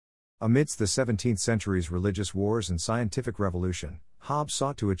elements. Amidst the 17th century's religious wars and scientific revolution, Hobbes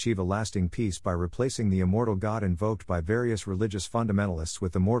sought to achieve a lasting peace by replacing the immortal God invoked by various religious fundamentalists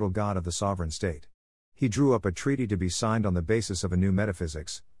with the mortal God of the sovereign state. He drew up a treaty to be signed on the basis of a new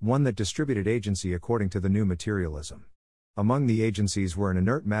metaphysics, one that distributed agency according to the new materialism. Among the agencies were an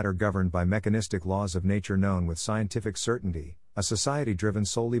inert matter governed by mechanistic laws of nature known with scientific certainty, a society driven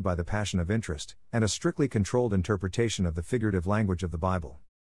solely by the passion of interest, and a strictly controlled interpretation of the figurative language of the Bible.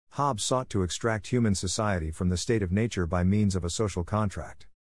 Hobbes sought to extract human society from the state of nature by means of a social contract.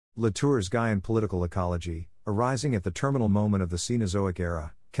 Latour's Gaian political ecology, arising at the terminal moment of the Cenozoic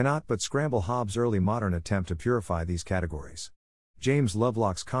era, cannot but scramble Hobbes' early modern attempt to purify these categories. James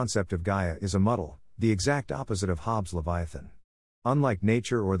Lovelock's concept of Gaia is a muddle, the exact opposite of Hobbes' Leviathan. Unlike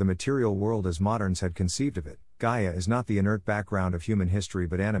nature or the material world as moderns had conceived of it, Gaia is not the inert background of human history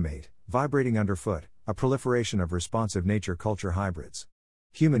but animate, vibrating underfoot, a proliferation of responsive nature-culture hybrids.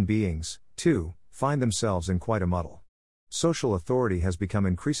 Human beings, too, find themselves in quite a muddle. Social authority has become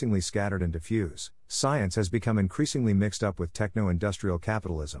increasingly scattered and diffuse, science has become increasingly mixed up with techno-industrial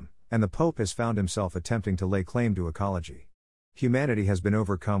capitalism, and the Pope has found himself attempting to lay claim to ecology. Humanity has been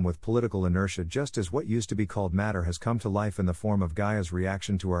overcome with political inertia just as what used to be called matter has come to life in the form of Gaia's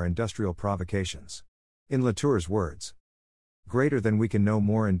reaction to our industrial provocations. In Latour's words, greater than we can no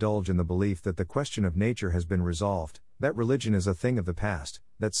more indulge in the belief that the question of nature has been resolved, that religion is a thing of the past,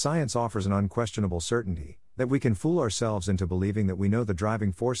 that science offers an unquestionable certainty, that we can fool ourselves into believing that we know the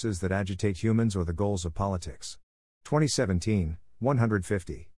driving forces that agitate humans or the goals of politics. 2017,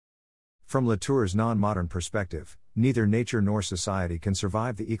 150. From Latour's non-modern perspective, neither nature nor society can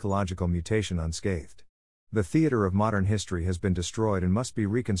survive the ecological mutation unscathed. The theater of modern history has been destroyed and must be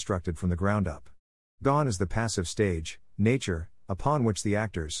reconstructed from the ground up. Gone is the passive stage, nature, upon which the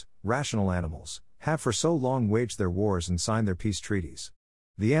actors, rational animals, have for so long waged their wars and signed their peace treaties.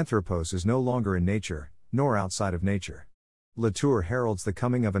 The anthropos is no longer in nature, nor outside of nature. Latour heralds the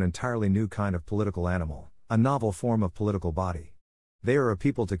coming of an entirely new kind of political animal, a novel form of political body. They are a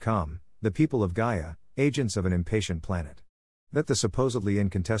people to come, the people of Gaia, agents of an impatient planet. That the supposedly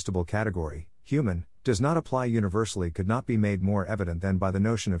incontestable category, human, does not apply universally could not be made more evident than by the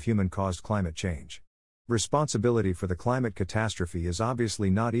notion of human-caused climate change. Responsibility for the climate catastrophe is obviously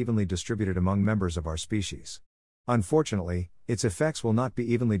not evenly distributed among members of our species. Unfortunately, its effects will not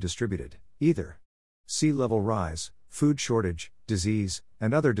be evenly distributed, either. Sea level rise, food shortage, disease,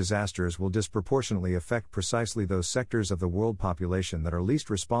 and other disasters will disproportionately affect precisely those sectors of the world population that are least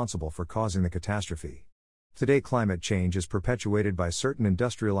responsible for causing the catastrophe. Today, climate change is perpetuated by certain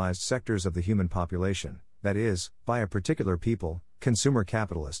industrialized sectors of the human population, that is, by a particular people, consumer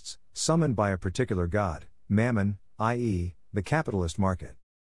capitalists, summoned by a particular god, Mammon, i.e., the capitalist market.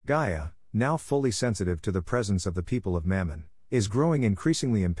 Gaia, now fully sensitive to the presence of the people of Mammon, is growing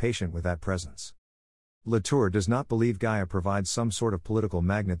increasingly impatient with that presence. Latour does not believe Gaia provides some sort of political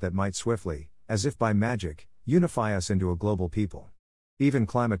magnet that might swiftly, as if by magic, unify us into a global people. Even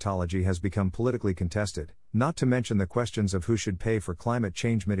climatology has become politically contested, not to mention the questions of who should pay for climate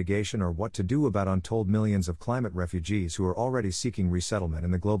change mitigation or what to do about untold millions of climate refugees who are already seeking resettlement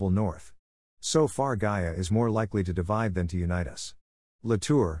in the global north. So far, Gaia is more likely to divide than to unite us.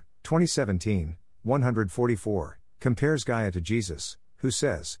 Latour, 2017, 144, compares Gaia to Jesus, who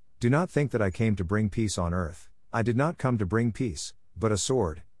says, "Do not think that I came to bring peace on earth. I did not come to bring peace, but a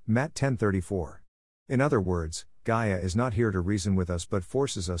sword." Matt 10:34. In other words, Gaia is not here to reason with us but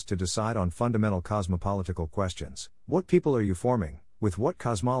forces us to decide on fundamental cosmopolitical questions. What people are you forming, with what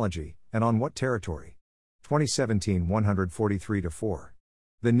cosmology, and on what territory? 2017 143-4.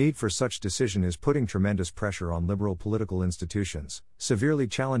 The need for such decision is putting tremendous pressure on liberal political institutions, severely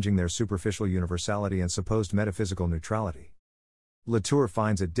challenging their superficial universality and supposed metaphysical neutrality. Latour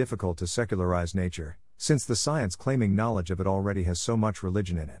finds it difficult to secularize nature, since the science claiming knowledge of it already has so much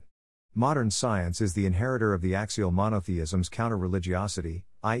religion in it. Modern science is the inheritor of the axial monotheism's counter-religiosity,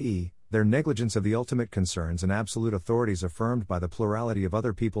 i.e., their negligence of the ultimate concerns and absolute authorities affirmed by the plurality of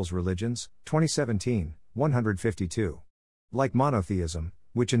other people's religions. 2017, 152. Like monotheism,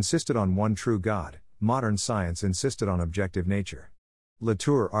 which insisted on one true God, modern science insisted on objective nature.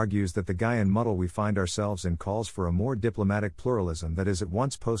 Latour argues that the Gaian muddle we find ourselves in calls for a more diplomatic pluralism that is at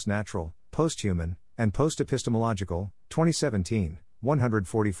once post-natural, post-human, and post-epistemological. 2017,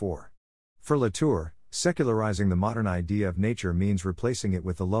 144. For Latour, secularizing the modern idea of nature means replacing it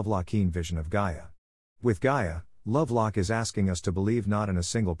with the Lovelockian vision of Gaia. With Gaia, Lovelock is asking us to believe not in a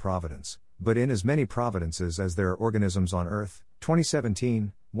single providence, but in as many providences as there are organisms on Earth.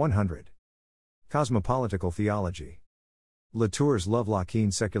 2017, 100. Cosmopolitical theology. Latour's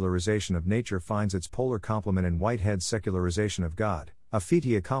Lovelockian secularization of nature finds its polar complement in Whitehead's secularization of God, a feat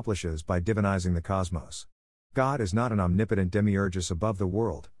he accomplishes by divinizing the cosmos. God is not an omnipotent demiurgus above the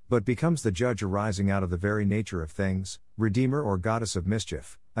world, but becomes the judge arising out of the very nature of things, redeemer or goddess of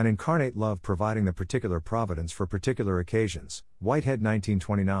mischief, an incarnate love providing the particular providence for particular occasions. Whitehead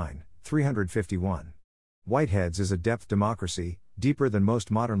 1929, 351. Whitehead's is a depth democracy, deeper than most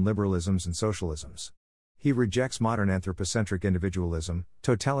modern liberalisms and socialisms. He rejects modern anthropocentric individualism,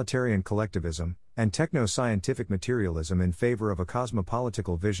 totalitarian collectivism, and techno-scientific materialism in favor of a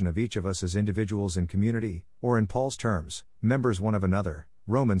cosmopolitical vision of each of us as individuals in community, or in Paul's terms, members one of another.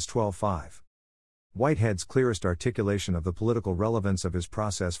 Romans 12:5. Whitehead's clearest articulation of the political relevance of his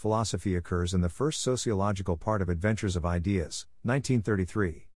process philosophy occurs in the first sociological part of Adventures of Ideas,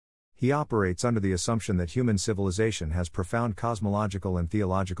 1933. He operates under the assumption that human civilization has profound cosmological and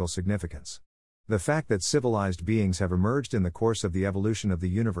theological significance. The fact that civilized beings have emerged in the course of the evolution of the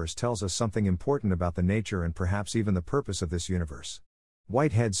universe tells us something important about the nature and perhaps even the purpose of this universe.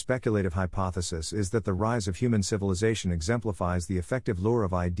 Whitehead's speculative hypothesis is that the rise of human civilization exemplifies the effective lure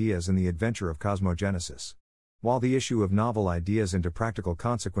of ideas in the adventure of cosmogenesis. While the issue of novel ideas into practical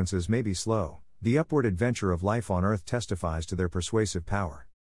consequences may be slow, the upward adventure of life on Earth testifies to their persuasive power.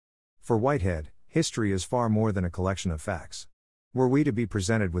 For Whitehead, history is far more than a collection of facts. Were we to be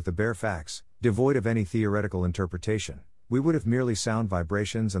presented with the bare facts, devoid of any theoretical interpretation, we would have merely sound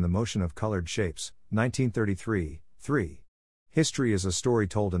vibrations and the motion of colored shapes. 1933, 3. History is a story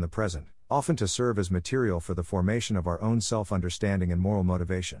told in the present, often to serve as material for the formation of our own self-understanding and moral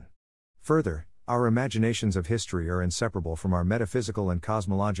motivation. Further, our imaginations of history are inseparable from our metaphysical and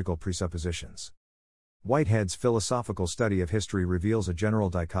cosmological presuppositions. Whitehead's philosophical study of history reveals a general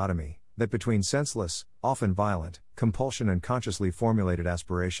dichotomy, that between senseless, often violent, compulsion and consciously formulated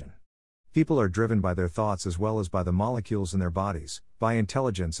aspiration. People are driven by their thoughts as well as by the molecules in their bodies, by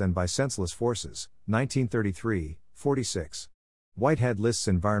intelligence and by senseless forces. 1933, 46. Whitehead lists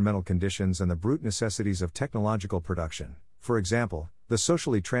environmental conditions and the brute necessities of technological production, for example, the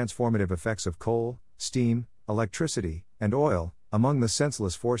socially transformative effects of coal, steam, electricity, and oil, among the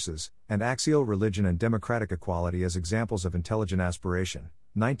senseless forces, and axial religion and democratic equality as examples of intelligent aspiration.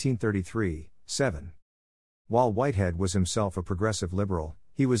 1933, 7. While Whitehead was himself a progressive liberal,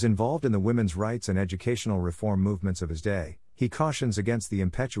 he was involved in the women's rights and educational reform movements of his day. He cautions against the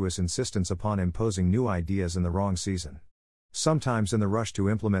impetuous insistence upon imposing new ideas in the wrong season. Sometimes in the rush to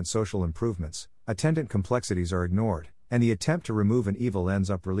implement social improvements, attendant complexities are ignored, and the attempt to remove an evil ends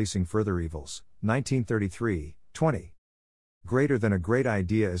up releasing further evils. 1933, 20. Greater than a great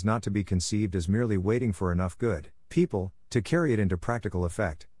idea is not to be conceived as merely waiting for enough good people to carry it into practical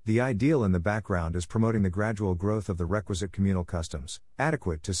effect. The ideal in the background is promoting the gradual growth of the requisite communal customs,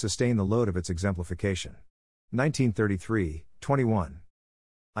 adequate to sustain the load of its exemplification. 1933, 21.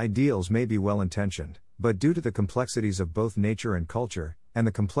 Ideals may be well-intentioned, but due to the complexities of both nature and culture, and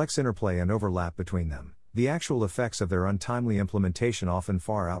the complex interplay and overlap between them, the actual effects of their untimely implementation often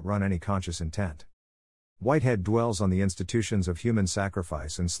far outrun any conscious intent. Whitehead dwells on the institutions of human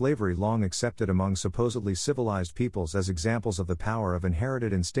sacrifice and slavery long accepted among supposedly civilized peoples as examples of the power of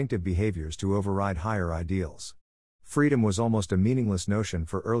inherited instinctive behaviors to override higher ideals. Freedom was almost a meaningless notion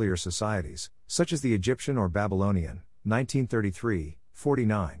for earlier societies, such as the Egyptian or Babylonian, 1933,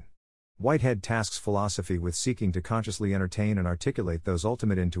 49. Whitehead tasks philosophy with seeking to consciously entertain and articulate those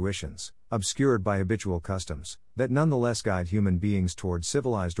ultimate intuitions, obscured by habitual customs, that nonetheless guide human beings toward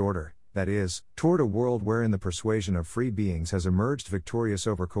civilized order, that is, toward a world wherein the persuasion of free beings has emerged victorious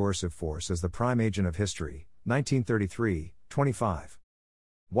over coercive force as the prime agent of history, 1933, 25.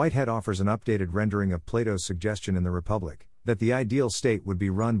 Whitehead offers an updated rendering of Plato's suggestion in The Republic, that the ideal state would be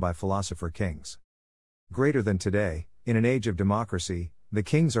run by philosopher kings. Greater than today, in an age of democracy, the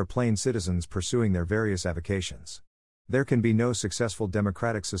kings are plain citizens pursuing their various avocations. There can be no successful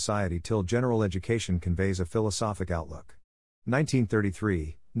democratic society till general education conveys a philosophic outlook.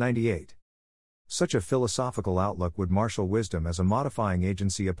 1933, 98. Such a philosophical outlook would marshal wisdom as a modifying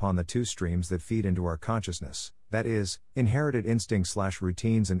agency upon the two streams that feed into our consciousness, that is, inherited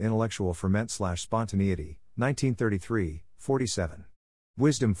instinct/routines and intellectual ferment/spontaneity, 1933, 47.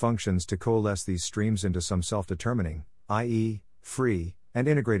 Wisdom functions to coalesce these streams into some self-determining, i.e., free, and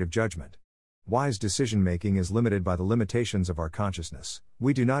integrative judgment. Wise decision-making is limited by the limitations of our consciousness.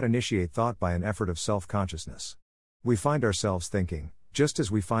 We do not initiate thought by an effort of self-consciousness. We find ourselves thinking, just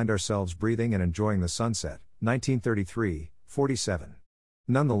as we find ourselves breathing and enjoying the sunset, 1933, 47.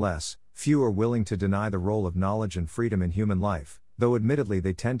 Nonetheless, few are willing to deny the role of knowledge and freedom in human life, though admittedly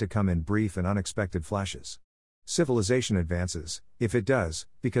they tend to come in brief and unexpected flashes. Civilization advances, if it does,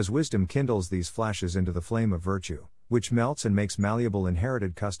 because wisdom kindles these flashes into the flame of virtue, which melts and makes malleable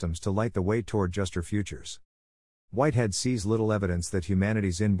inherited customs to light the way toward juster futures. Whitehead sees little evidence that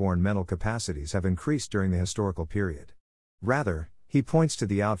humanity's inborn mental capacities have increased during the historical period. Rather, he points to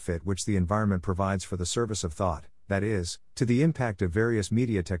the outfit which the environment provides for the service of thought, that is, to the impact of various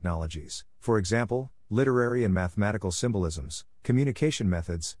media technologies, for example, literary and mathematical symbolisms, communication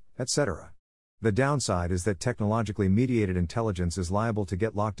methods, etc. The downside is that technologically mediated intelligence is liable to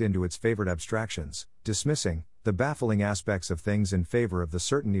get locked into its favored abstractions, dismissing the baffling aspects of things in favor of the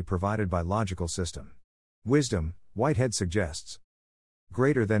certainty provided by logical system. Wisdom, Whitehead suggests,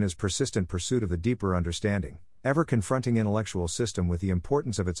 greater than is persistent pursuit of the deeper understanding, ever confronting intellectual system with the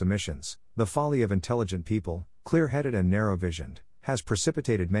importance of its omissions. The folly of intelligent people, clear-headed and narrow-visioned, has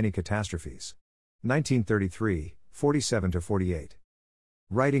precipitated many catastrophes. 1933, 47-48.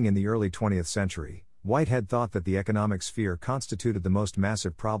 Writing in the early 20th century, Whitehead thought that the economic sphere constituted the most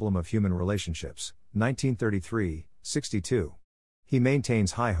massive problem of human relationships. 1933, 62. He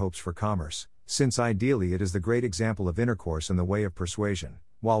maintains high hopes for commerce, since ideally it is the great example of intercourse in the way of persuasion,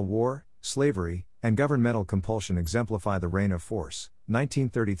 while war, slavery, and governmental compulsion exemplify the reign of force.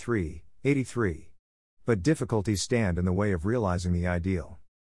 1933, 83. But difficulties stand in the way of realizing the ideal.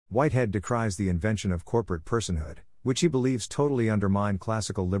 Whitehead decries the invention of corporate personhood, which he believes totally undermined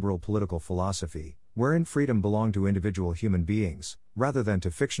classical liberal political philosophy, wherein freedom belonged to individual human beings, rather than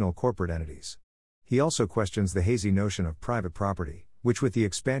to fictional corporate entities. He also questions the hazy notion of private property, which with the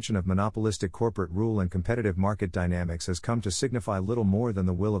expansion of monopolistic corporate rule and competitive market dynamics has come to signify little more than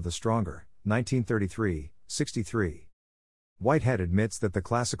the will of the stronger. 1933, 63. Whitehead admits that the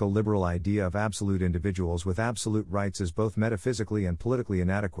classical liberal idea of absolute individuals with absolute rights is both metaphysically and politically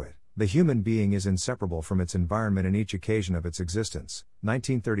inadequate. The human being is inseparable from its environment in each occasion of its existence.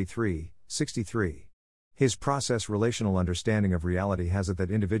 1933, 63. His process-relational understanding of reality has it that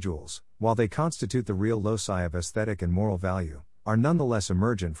individuals, while they constitute the real loci of aesthetic and moral value, are nonetheless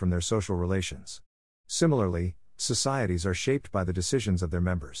emergent from their social relations. Similarly, societies are shaped by the decisions of their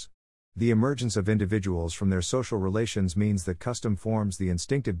members. The emergence of individuals from their social relations means that custom forms the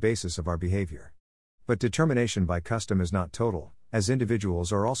instinctive basis of our behavior. But determination by custom is not total, as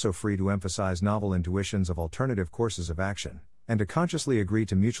individuals are also free to emphasize novel intuitions of alternative courses of action, and to consciously agree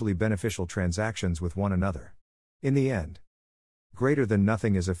to mutually beneficial transactions with one another. In the end, greater than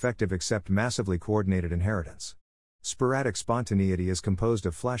nothing is effective except massively coordinated inheritance. Sporadic spontaneity is composed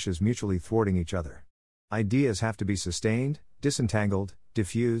of flashes mutually thwarting each other. Ideas have to be sustained, disentangled,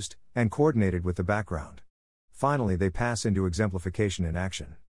 diffused, and coordinated with the background. Finally, they pass into exemplification in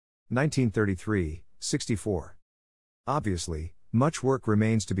action. 1933, 64. Obviously, much work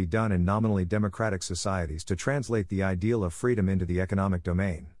remains to be done in nominally democratic societies to translate the ideal of freedom into the economic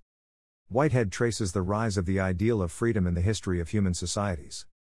domain. Whitehead traces the rise of the ideal of freedom in the history of human societies.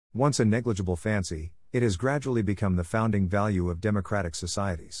 Once a negligible fancy, it has gradually become the founding value of democratic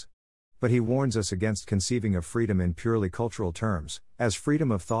societies. But he warns us against conceiving of freedom in purely cultural terms, as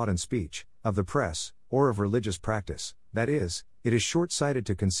freedom of thought and speech, of the press, or of religious practice, that is, it is short-sighted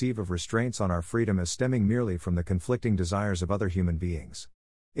to conceive of restraints on our freedom as stemming merely from the conflicting desires of other human beings.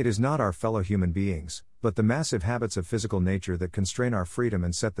 It is not our fellow human beings, but the massive habits of physical nature that constrain our freedom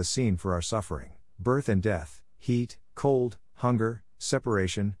and set the scene for our suffering. Birth and death, heat, cold, hunger,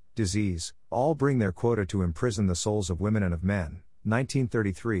 separation, disease, all bring their quota to imprison the souls of women and of men.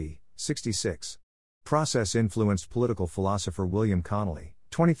 1933, 66. Process-influenced political philosopher William Connolly,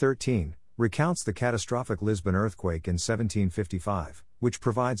 2013, recounts the catastrophic Lisbon earthquake in 1755, which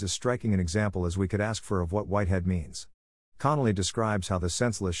provides as striking an example as we could ask for of what Whitehead means. Connolly describes how the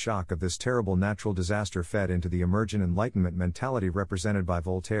senseless shock of this terrible natural disaster fed into the emergent Enlightenment mentality represented by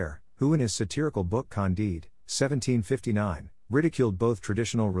Voltaire, who in his satirical book Candide, 1759, ridiculed both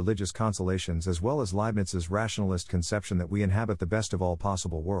traditional religious consolations as well as Leibniz's rationalist conception that we inhabit the best of all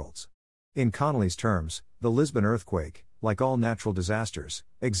possible worlds. In Connolly's terms, the Lisbon earthquake, like all natural disasters,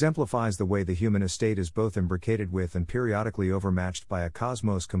 exemplifies the way the human estate is both imbricated with and periodically overmatched by a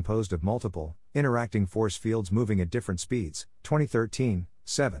cosmos composed of multiple, interacting force fields moving at different speeds. 2013,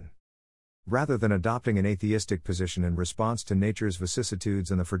 7. Rather than adopting an atheistic position in response to nature's vicissitudes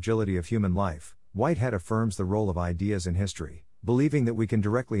and the fragility of human life, Whitehead affirms the role of ideas in history, believing that we can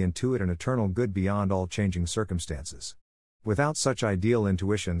directly intuit an eternal good beyond all changing circumstances. Without such ideal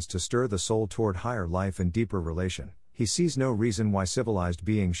intuitions to stir the soul toward higher life and deeper relation, he sees no reason why civilized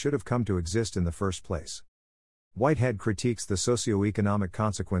beings should have come to exist in the first place. Whitehead critiques the socio-economic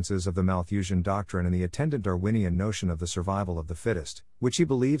consequences of the Malthusian doctrine and the attendant Darwinian notion of the survival of the fittest, which he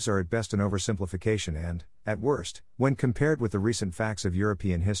believes are at best an oversimplification and, at worst, when compared with the recent facts of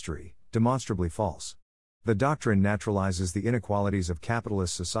European history, demonstrably false. The doctrine naturalizes the inequalities of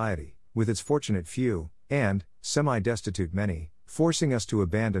capitalist society, with its fortunate few, and semi-destitute many, forcing us to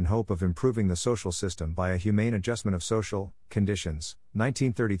abandon hope of improving the social system by a humane adjustment of social conditions.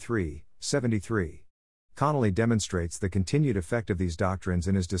 1933, 73. Connolly demonstrates the continued effect of these doctrines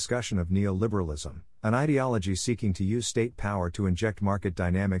in his discussion of neoliberalism, an ideology seeking to use state power to inject market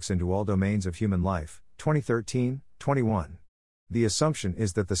dynamics into all domains of human life. 2013, 21. The assumption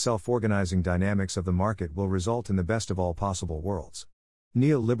is that the self-organizing dynamics of the market will result in the best of all possible worlds.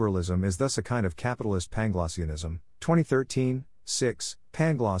 Neoliberalism is thus a kind of capitalist Panglossianism. 2013, 6.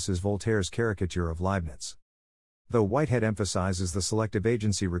 Pangloss is Voltaire's caricature of Leibniz. Though Whitehead emphasizes the selective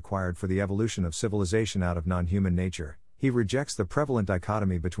agency required for the evolution of civilization out of non-human nature, he rejects the prevalent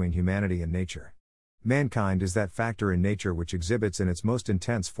dichotomy between humanity and nature. Mankind is that factor in nature which exhibits in its most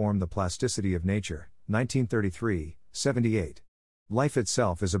intense form the plasticity of nature. 1933, 78. Life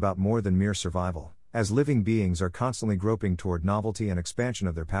itself is about more than mere survival, as living beings are constantly groping toward novelty and expansion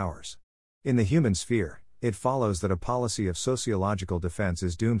of their powers. In the human sphere, it follows that a policy of sociological defense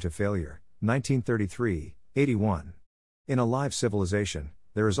is doomed to failure. 1933, 81. In a live civilization,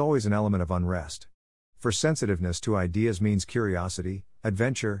 there is always an element of unrest. For sensitiveness to ideas means curiosity,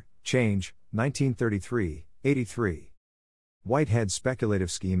 adventure, change. 1933, 83. Whitehead's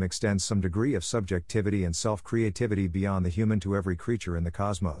speculative scheme extends some degree of subjectivity and self-creativity beyond the human to every creature in the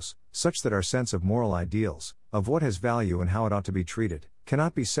cosmos, such that our sense of moral ideals, of what has value and how it ought to be treated,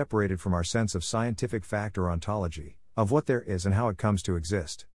 cannot be separated from our sense of scientific fact or ontology, of what there is and how it comes to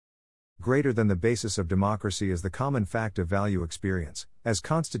exist. Greater than the basis of democracy is the common fact of value experience, as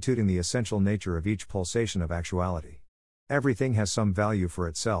constituting the essential nature of each pulsation of actuality. Everything has some value for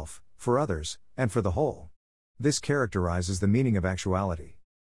itself, for others, and for the whole. This characterizes the meaning of actuality.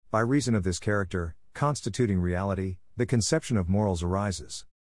 By reason of this character, constituting reality, the conception of morals arises.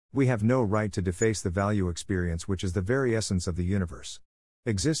 We have no right to deface the value experience which is the very essence of the universe.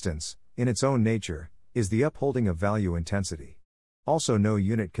 Existence, in its own nature, is the upholding of value intensity. Also, no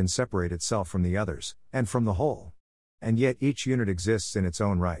unit can separate itself from the others, and from the whole. And yet each unit exists in its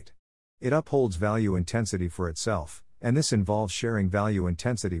own right. It upholds value intensity for itself, and this involves sharing value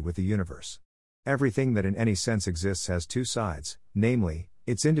intensity with the universe. Everything that in any sense exists has two sides, namely,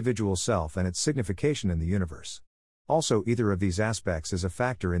 its individual self and its signification in the universe. Also, either of these aspects is a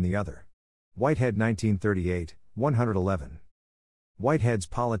factor in the other. Whitehead, 1938, 111. Whitehead's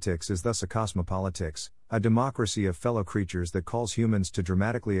politics is thus a cosmopolitics, a democracy of fellow creatures that calls humans to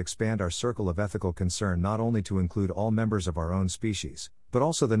dramatically expand our circle of ethical concern not only to include all members of our own species, but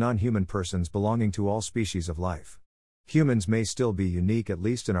also the non-human persons belonging to all species of life. Humans may still be unique at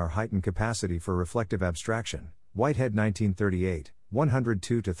least in our heightened capacity for reflective abstraction, Whitehead, 1938,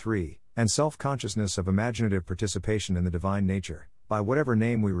 102-3, and self-consciousness of imaginative participation in the divine nature, by whatever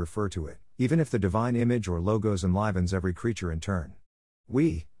name we refer to it, even if the divine image or logos enlivens every creature in turn.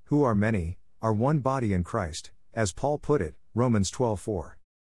 We, who are many, are one body in Christ, as Paul put it, Romans 12:4.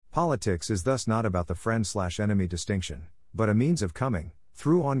 Politics is thus not about the friend-slash-enemy distinction, but a means of coming,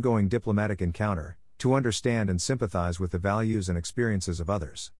 through ongoing diplomatic encounter, to understand and sympathize with the values and experiences of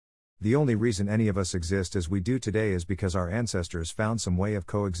others. The only reason any of us exist as we do today is because our ancestors found some way of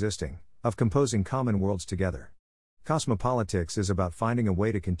coexisting, of composing common worlds together. Cosmopolitics is about finding a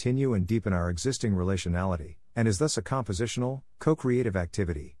way to continue and deepen our existing relationality, and is thus a compositional, co-creative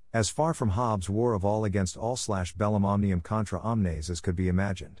activity, as far from Hobbes' war of all against all / bellum omnium contra omnes as could be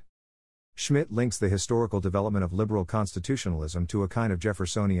imagined. Schmitt links the historical development of liberal constitutionalism to a kind of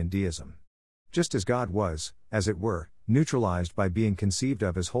Jeffersonian deism. Just as God was, as it were, neutralized by being conceived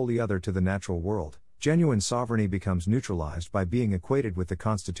of as wholly other to the natural world, genuine sovereignty becomes neutralized by being equated with the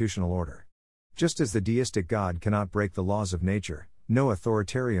constitutional order. Just as the deistic God cannot break the laws of nature, no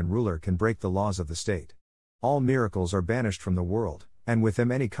authoritarian ruler can break the laws of the state. All miracles are banished from the world, and with them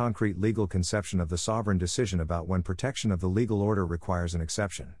any concrete legal conception of the sovereign decision about when protection of the legal order requires an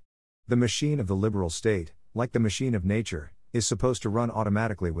exception. The machine of the liberal state, like the machine of nature, is supposed to run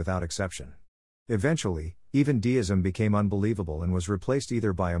automatically without exception. Eventually, even deism became unbelievable and was replaced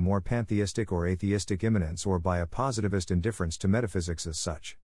either by a more pantheistic or atheistic immanence or by a positivist indifference to metaphysics as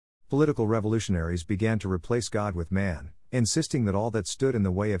such. Political revolutionaries began to replace God with man, insisting that all that stood in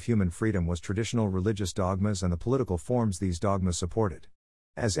the way of human freedom was traditional religious dogmas and the political forms these dogmas supported.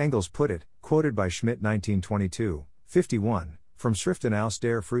 As Engels put it, quoted by Schmitt 1922, 51, from Schriften aus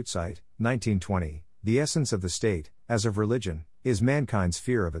der Fruitzeit, 1920, the essence of the state, as of religion, is mankind's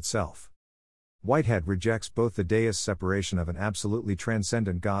fear of itself. Whitehead rejects both the deist separation of an absolutely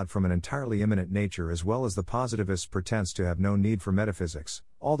transcendent God from an entirely immanent nature as well as the positivist's pretense to have no need for metaphysics.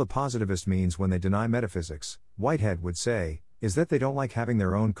 All the positivist means when they deny metaphysics, Whitehead would say, is that they don't like having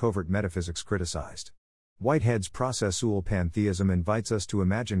their own covert metaphysics criticized. Whitehead's processual pantheism invites us to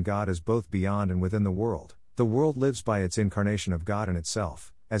imagine God as both beyond and within the world. The world lives by its incarnation of God in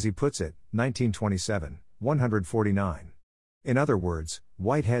itself, as he puts it, 1927, 149. In other words,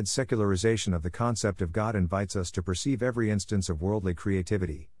 Whitehead's secularization of the concept of God invites us to perceive every instance of worldly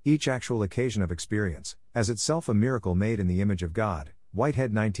creativity, each actual occasion of experience, as itself a miracle made in the image of God,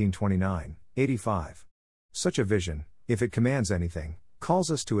 Whitehead 1929, 85. Such a vision, if it commands anything, calls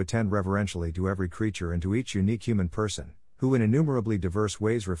us to attend reverentially to every creature and to each unique human person, who in innumerably diverse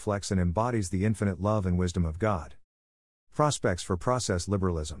ways reflects and embodies the infinite love and wisdom of God. Prospects for process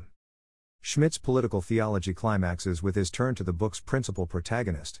liberalism. Schmitt's political theology climaxes with his turn to the book's principal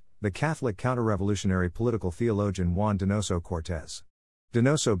protagonist, the Catholic counter-revolutionary political theologian Juan Donoso Cortés.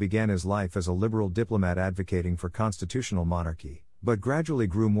 Donoso began his life as a liberal diplomat advocating for constitutional monarchy, but gradually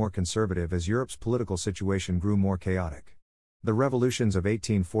grew more conservative as Europe's political situation grew more chaotic. The revolutions of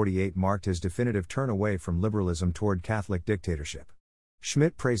 1848 marked his definitive turn away from liberalism toward Catholic dictatorship.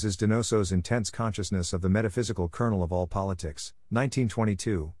 Schmitt praises Donoso's intense consciousness of the metaphysical kernel of all politics,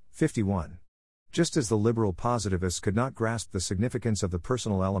 1922, 51. Just as the liberal positivists could not grasp the significance of the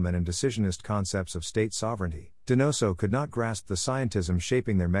personal element in decisionist concepts of state sovereignty, Donoso could not grasp the scientism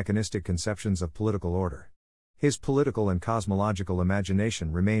shaping their mechanistic conceptions of political order. His political and cosmological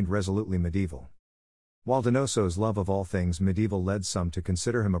imagination remained resolutely medieval. While Donoso's love of all things medieval led some to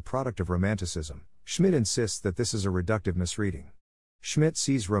consider him a product of Romanticism, Schmitt insists that this is a reductive misreading. Schmitt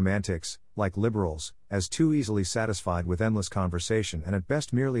sees romantics, like liberals, as too easily satisfied with endless conversation and at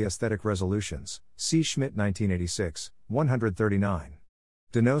best merely aesthetic resolutions. See Schmitt 1986, 139.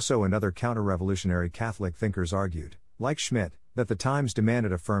 Donoso and other counter-revolutionary Catholic thinkers argued, like Schmitt, that the times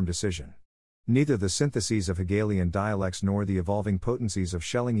demanded a firm decision. Neither the syntheses of Hegelian dialects nor the evolving potencies of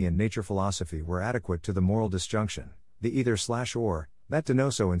Schellingian nature philosophy were adequate to the moral disjunction, the either/or, that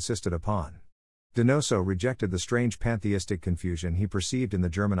Donoso insisted upon. Donoso rejected the strange pantheistic confusion he perceived in the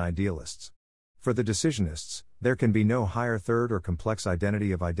German idealists. For the decisionists, there can be no higher third or complex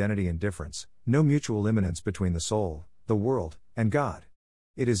identity of identity and difference, no mutual immanence between the soul, the world, and God.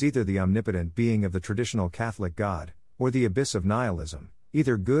 It is either the omnipotent being of the traditional Catholic God, or the abyss of nihilism,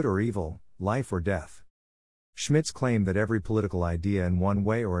 either good or evil, life or death. Schmitt's claim that every political idea in one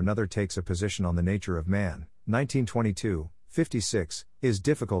way or another takes a position on the nature of man, 1922, 56, is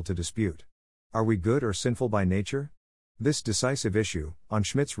difficult to dispute. Are we good or sinful by nature? This decisive issue, on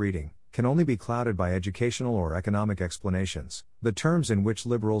Schmitt's reading, can only be clouded by educational or economic explanations, the terms in which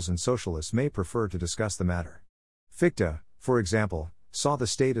liberals and socialists may prefer to discuss the matter. Fichte, for example, saw the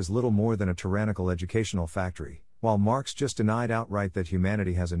state as little more than a tyrannical educational factory, while Marx just denied outright that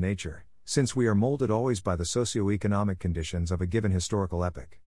humanity has a nature, since we are molded always by the socio-economic conditions of a given historical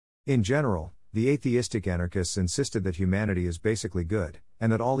epoch. In general, the atheistic anarchists insisted that humanity is basically good,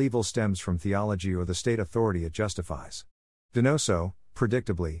 and that all evil stems from theology or the state authority it justifies. Donoso,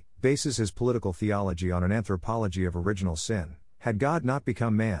 predictably, bases his political theology on an anthropology of original sin. Had God not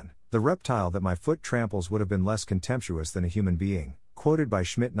become man, the reptile that my foot tramples would have been less contemptuous than a human being, quoted by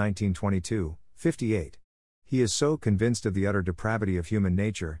Schmitt 1922, 58. He is so convinced of the utter depravity of human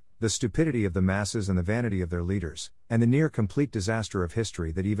nature, the stupidity of the masses and the vanity of their leaders, and the near-complete disaster of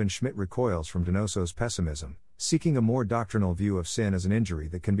history that even Schmitt recoils from Donoso's pessimism, seeking a more doctrinal view of sin as an injury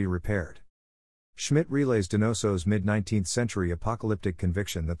that can be repaired. Schmitt relays Donoso's mid-19th century apocalyptic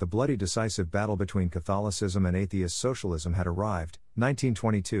conviction that the bloody decisive battle between Catholicism and atheist socialism had arrived,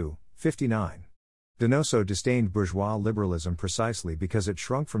 1922, 59. Donoso disdained bourgeois liberalism precisely because it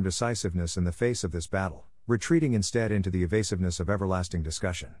shrunk from decisiveness in the face of this battle, retreating instead into the evasiveness of everlasting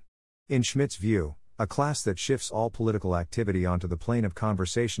discussion. In Schmitt's view, a class that shifts all political activity onto the plane of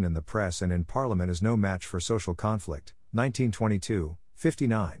conversation in the press and in parliament is no match for social conflict, 1922,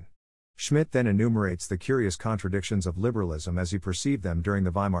 59. Schmitt then enumerates the curious contradictions of liberalism as he perceived them during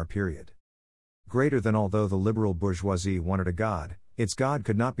the Weimar period. Greater than although the liberal bourgeoisie wanted a god, its god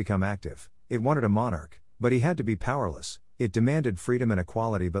could not become active, it wanted a monarch, but he had to be powerless, it demanded freedom and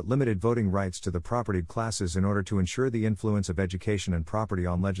equality but limited voting rights to the propertied classes in order to ensure the influence of education and property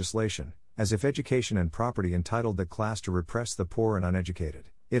on legislation, as if education and property entitled that class to repress the poor and uneducated.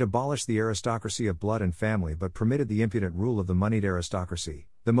 It abolished the aristocracy of blood and family but permitted the impudent rule of the moneyed aristocracy,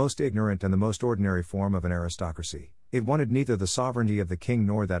 the most ignorant and the most ordinary form of an aristocracy. It wanted neither the sovereignty of the king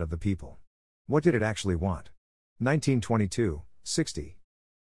nor that of the people. What did it actually want? 1922, 60.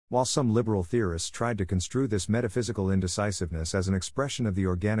 While some liberal theorists tried to construe this metaphysical indecisiveness as an expression of the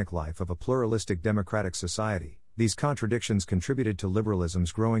organic life of a pluralistic democratic society, these contradictions contributed to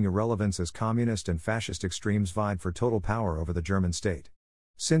liberalism's growing irrelevance as communist and fascist extremes vied for total power over the German state.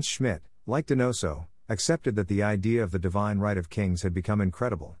 Since Schmitt, like Donoso, accepted that the idea of the divine right of kings had become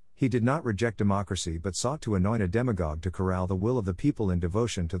incredible, he did not reject democracy but sought to anoint a demagogue to corral the will of the people in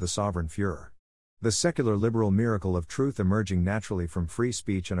devotion to the sovereign Führer. The secular liberal miracle of truth emerging naturally from free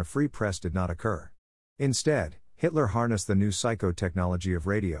speech and a free press did not occur. Instead, Hitler harnessed the new psychotechnology of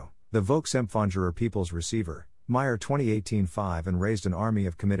radio, the Volksempfänger or People's Receiver, Meyer 2018-5, and raised an army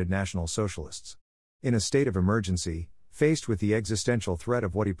of committed National Socialists. In a state of emergency, faced with the existential threat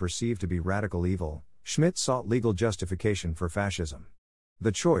of what he perceived to be radical evil, Schmitt sought legal justification for fascism.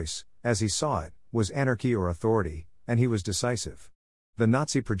 The choice, as he saw it, was anarchy or authority, and he was decisive. The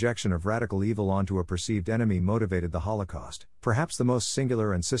Nazi projection of radical evil onto a perceived enemy motivated the Holocaust, perhaps the most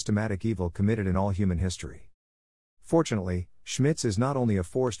singular and systematic evil committed in all human history. Fortunately, Schmitt's is not only a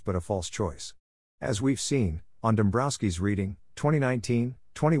forced but a false choice. As we've seen, on Dombrowski's reading, 2019,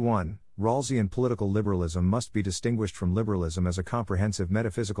 21, Rawlsian political liberalism must be distinguished from liberalism as a comprehensive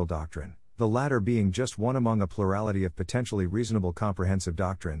metaphysical doctrine, the latter being just one among a plurality of potentially reasonable comprehensive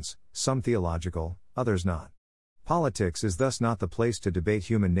doctrines, some theological, others not. Politics is thus not the place to debate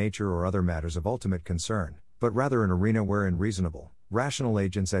human nature or other matters of ultimate concern, but rather an arena wherein reasonable, rational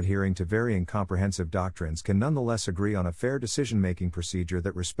agents adhering to varying comprehensive doctrines can nonetheless agree on a fair decision-making procedure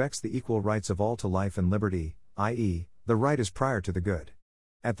that respects the equal rights of all to life and liberty, i.e., the right is prior to the good.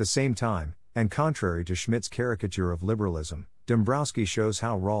 At the same time, and contrary to Schmitt's caricature of liberalism, Dombrowski shows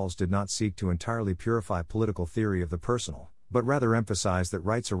how Rawls did not seek to entirely purify political theory of the personal, but rather emphasize that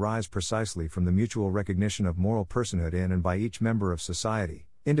rights arise precisely from the mutual recognition of moral personhood in and by each member of society,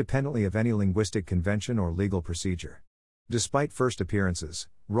 independently of any linguistic convention or legal procedure. Despite first appearances,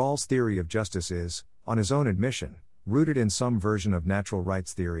 Rawls' theory of justice is, on his own admission, rooted in some version of natural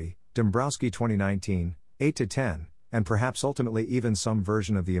rights theory, Dombrowski 2019, 8-10, and perhaps ultimately even some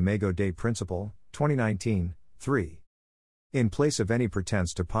version of the Imago Dei principle, 2019, 3. In place of any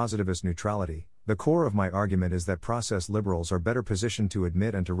pretense to positivist neutrality, the core of my argument is that process liberals are better positioned to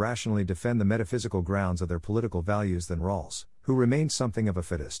admit and to rationally defend the metaphysical grounds of their political values than Rawls, who remained something of a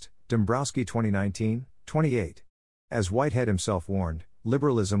fittist. Dombrowski 2019, 28. As Whitehead himself warned,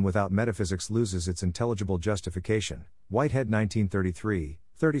 liberalism without metaphysics loses its intelligible justification. Whitehead 1933,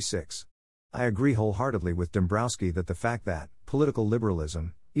 36. I agree wholeheartedly with Dombrowski that the fact that political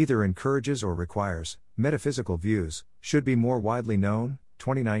liberalism either encourages or requires metaphysical views should be more widely known.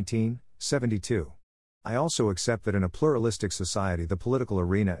 2019, 72. I also accept that in a pluralistic society the political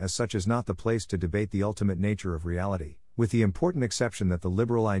arena as such is not the place to debate the ultimate nature of reality, with the important exception that the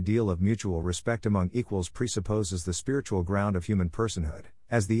liberal ideal of mutual respect among equals presupposes the spiritual ground of human personhood,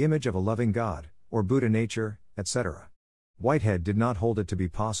 as the image of a loving God, or Buddha nature, etc. Whitehead did not hold it to be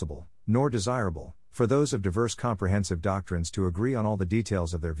possible, nor desirable, for those of diverse comprehensive doctrines to agree on all the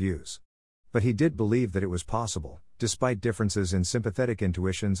details of their views. But he did believe that it was possible, despite differences in sympathetic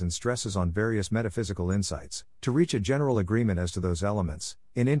intuitions and stresses on various metaphysical insights, to reach a general agreement as to those elements,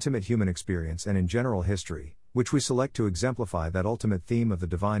 in intimate human experience and in general history, which we select to exemplify that ultimate theme of the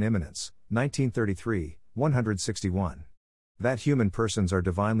divine immanence, 1933, 161. That human persons are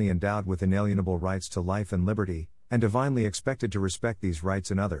divinely endowed with inalienable rights to life and liberty, and divinely expected to respect these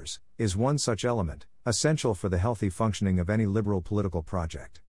rights in others, is one such element, essential for the healthy functioning of any liberal political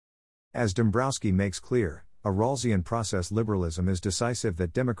project. As Dombrowski makes clear, a Rawlsian process liberalism is decisive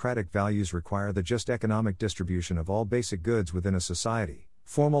that democratic values require the just economic distribution of all basic goods within a society.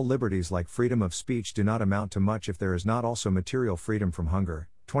 Formal liberties like freedom of speech do not amount to much if there is not also material freedom from hunger.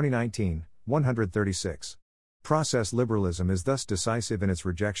 2019, 136. Process liberalism is thus decisive in its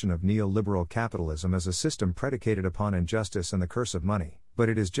rejection of neoliberal capitalism as a system predicated upon injustice and the curse of money, but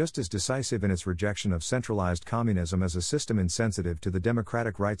it is just as decisive in its rejection of centralized communism as a system insensitive to the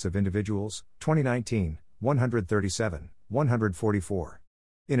democratic rights of individuals. 2019, 137, 144.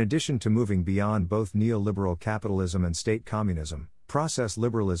 In addition to moving beyond both neoliberal capitalism and state communism, process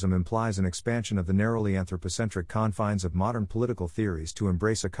liberalism implies an expansion of the narrowly anthropocentric confines of modern political theories to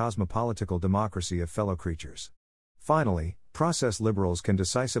embrace a cosmopolitical democracy of fellow creatures. Finally, process liberals can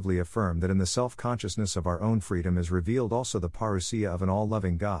decisively affirm that in the self-consciousness of our own freedom is revealed also the parousia of an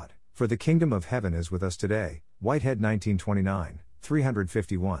all-loving God, for the kingdom of heaven is with us today. Whitehead 1929,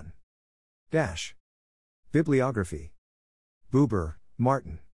 351. Bibliography. Buber,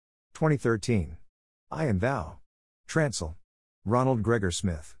 Martin. 2013. I and Thou. Transl. Ronald Gregor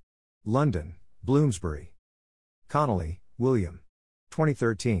Smith. London, Bloomsbury. Connolly, William.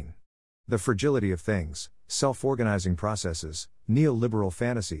 2013. The Fragility of Things, Self-Organizing Processes, Neoliberal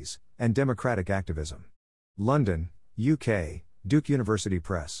Fantasies, and Democratic Activism. London, UK, Duke University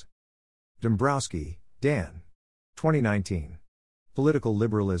Press. Dombrowski, Dan. 2019. Political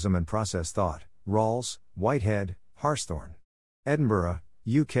Liberalism and Process Thought, Rawls, Whitehead, Harstthorne. Edinburgh,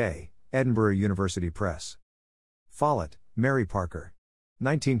 UK, Edinburgh University Press. Follett, Mary Parker.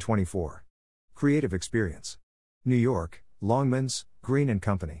 1924. Creative Experience. New York, Longmans, Green and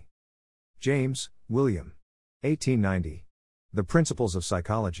Company. James, William. 1890. The Principles of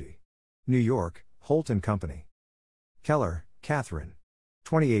Psychology. New York, Holt and Company. Keller, Catherine.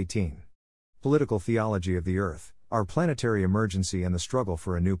 2018. Political Theology of the Earth, Our Planetary Emergency and the Struggle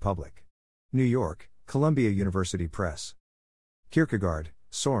for a New Public. New York, Columbia University Press. Kierkegaard,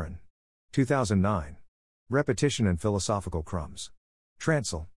 Soren. 2009. Repetition and Philosophical Crumbs.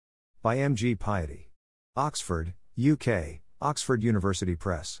 Transl. By M. G. Piety. Oxford, UK, Oxford University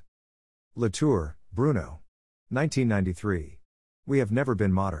Press. Latour, Bruno. 1993. We Have Never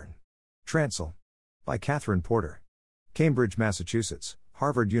Been Modern. Transl. By Catherine Porter. Cambridge, Massachusetts,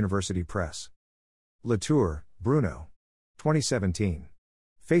 Harvard University Press. Latour, Bruno. 2017.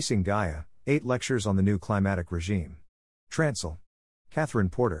 Facing Gaia, 8 Lectures on the New Climatic Regime. Transl. Catherine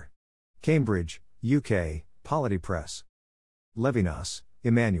Porter. Cambridge, UK, Polity Press. Levinas,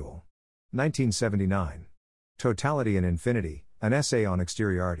 Emmanuel. 1979. Totality and Infinity, An Essay on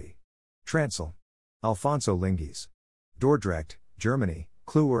Exteriority. Transl. Alfonso Linguis. Dordrecht, Germany,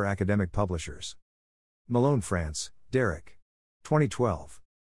 Kluwer Academic Publishers. Malone, France, Derek. 2012.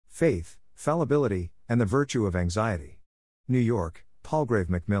 Faith, Fallibility, and the Virtue of Anxiety. New York, Palgrave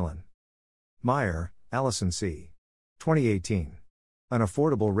Macmillan. Meyer, Allison C. 2018. An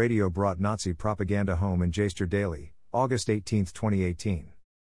Affordable Radio Brought Nazi Propaganda Home in Jester Daily, August 18, 2018.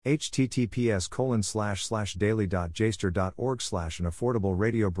 https://daily.jster.org/an affordable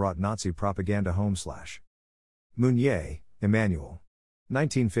radio brought Nazi propaganda home/ Mounier, Emmanuel.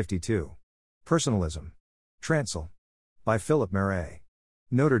 1952. Personalism. Transl. By Philip Marais.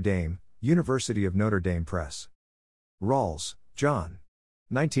 Notre Dame, University of Notre Dame Press. Rawls, John.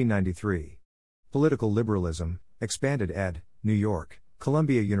 1993. Political Liberalism, Expanded ed., New York,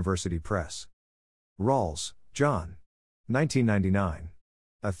 Columbia University Press. Rawls, John. 1999.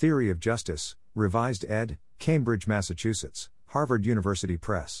 A Theory of Justice, Revised ed., Cambridge, Massachusetts, Harvard University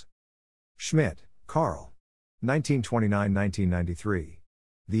Press. Schmidt, Carl. 1929-1993.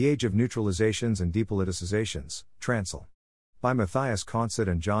 The Age of Neutralizations and Depoliticizations, Transl. By Matthias Consett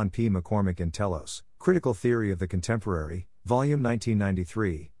and John P. McCormick in Telos, Critical Theory of the Contemporary, Volume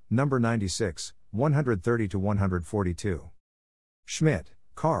 1993, No. 96, 130-142. Schmidt,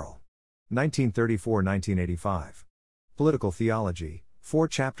 Carl. 1934-1985. Political Theology, 4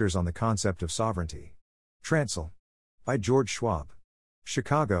 chapters on the concept of sovereignty. Transl. By George Schwab.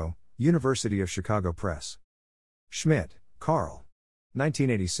 Chicago, University of Chicago Press. Schmidt, Carl.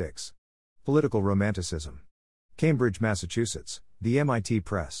 1986. Political Romanticism. Cambridge, Massachusetts, The MIT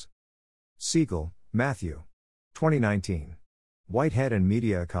Press. Siegel, Matthew. 2019. Whitehead and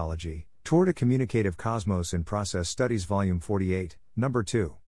Media Ecology, Toward a Communicative Cosmos in Process Studies Volume 48, No.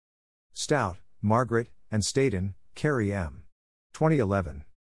 2. Stout, Margaret, and Staden, Carrie M. 2011.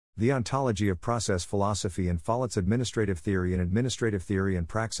 The Ontology of Process Philosophy and Follett's Administrative Theory and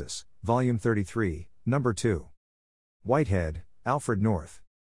Praxis, Volume 33, No. 2. Whitehead, Alfred North.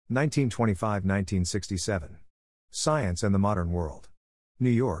 1925-1967. Science and the Modern World. New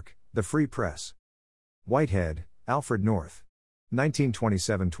York, The Free Press. Whitehead, Alfred North.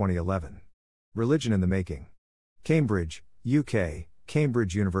 1927-2011. Religion in the Making. Cambridge, UK,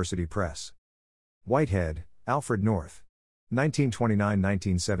 Cambridge University Press. Whitehead, Alfred North.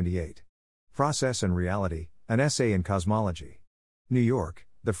 1929-1978. Process and Reality, An Essay in Cosmology. New York,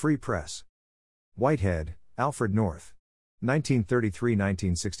 The Free Press. Whitehead, Alfred North.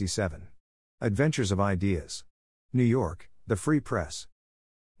 1933-1967. Adventures of Ideas. New York, The Free Press.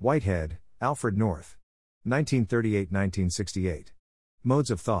 Whitehead, Alfred North. 1938-1968. Modes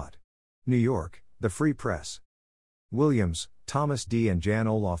of Thought. New York, The Free Press. Williams, Thomas D. and Jan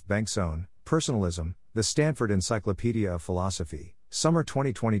Olof Bengtsson, Personalism, The Stanford Encyclopedia of Philosophy, Summer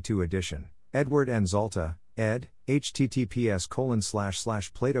 2022 edition, Edward N. Zalta, ed.,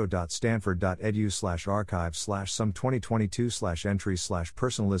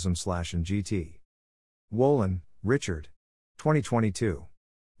 https://plato.edu/archive/some2022/entries/personalism/and/gt. Wolin, Richard. 2022.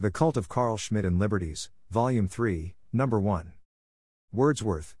 The Cult of Carl Schmitt and Liberties, Volume 3, No. 1.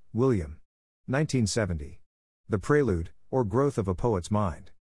 Wordsworth, William. 1970. The Prelude, or Growth of a Poet's Mind.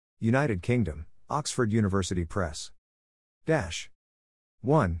 United Kingdom, Oxford University Press.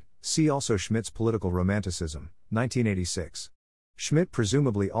 1. See also Schmitt's Political Romanticism, 1986. Schmitt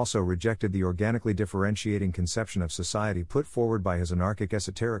presumably also rejected the organically differentiating conception of society put forward by his anarchic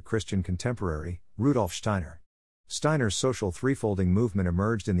esoteric Christian contemporary, Rudolf Steiner. Steiner's social threefolding movement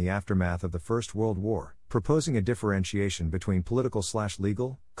emerged in the aftermath of the First World War, proposing a differentiation between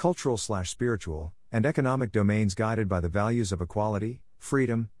political/legal, cultural/spiritual, and economic domains guided by the values of equality,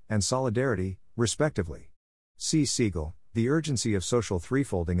 freedom, and solidarity, respectively. C. Siegel, The Urgency of Social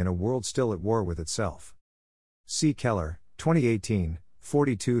Threefolding in a World Still at War with Itself. C. Keller, 2018,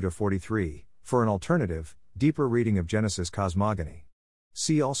 42-43, for an alternative, deeper reading of Genesis cosmogony.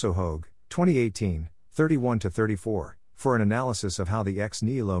 See also Hoag, 2018, 31-34, for an analysis of how the ex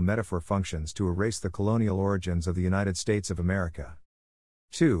nihilo metaphor functions to erase the colonial origins of the United States of America.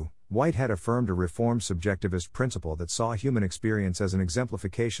 2. Whitehead affirmed a reformed subjectivist principle that saw human experience as an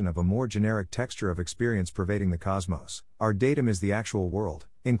exemplification of a more generic texture of experience pervading the cosmos. Our datum is the actual world,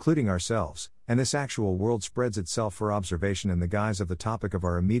 including ourselves, and this actual world spreads itself for observation in the guise of the topic of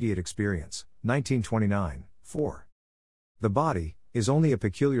our immediate experience. 1929, 4. The body is only a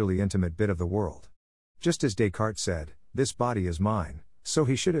peculiarly intimate bit of the world. Just as Descartes said, "This body is mine," so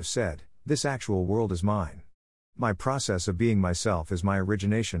he should have said, "This actual world is mine. My process of being myself is my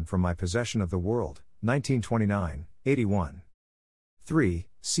origination from my possession of the world." 1929, 81. 3.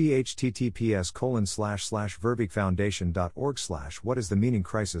 See https://verbeekfoundation.org/what is the meaning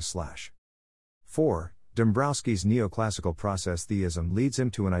crisis/. 4. Dombrowski's neoclassical process theism leads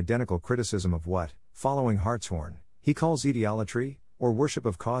him to an identical criticism of what, following Hartshorne, he calls ideolatry, or worship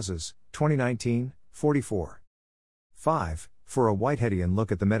of causes. 2019, 44. 5. For a Whiteheadian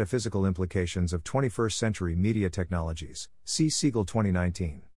look at the metaphysical implications of 21st century media technologies, see Siegel 2019.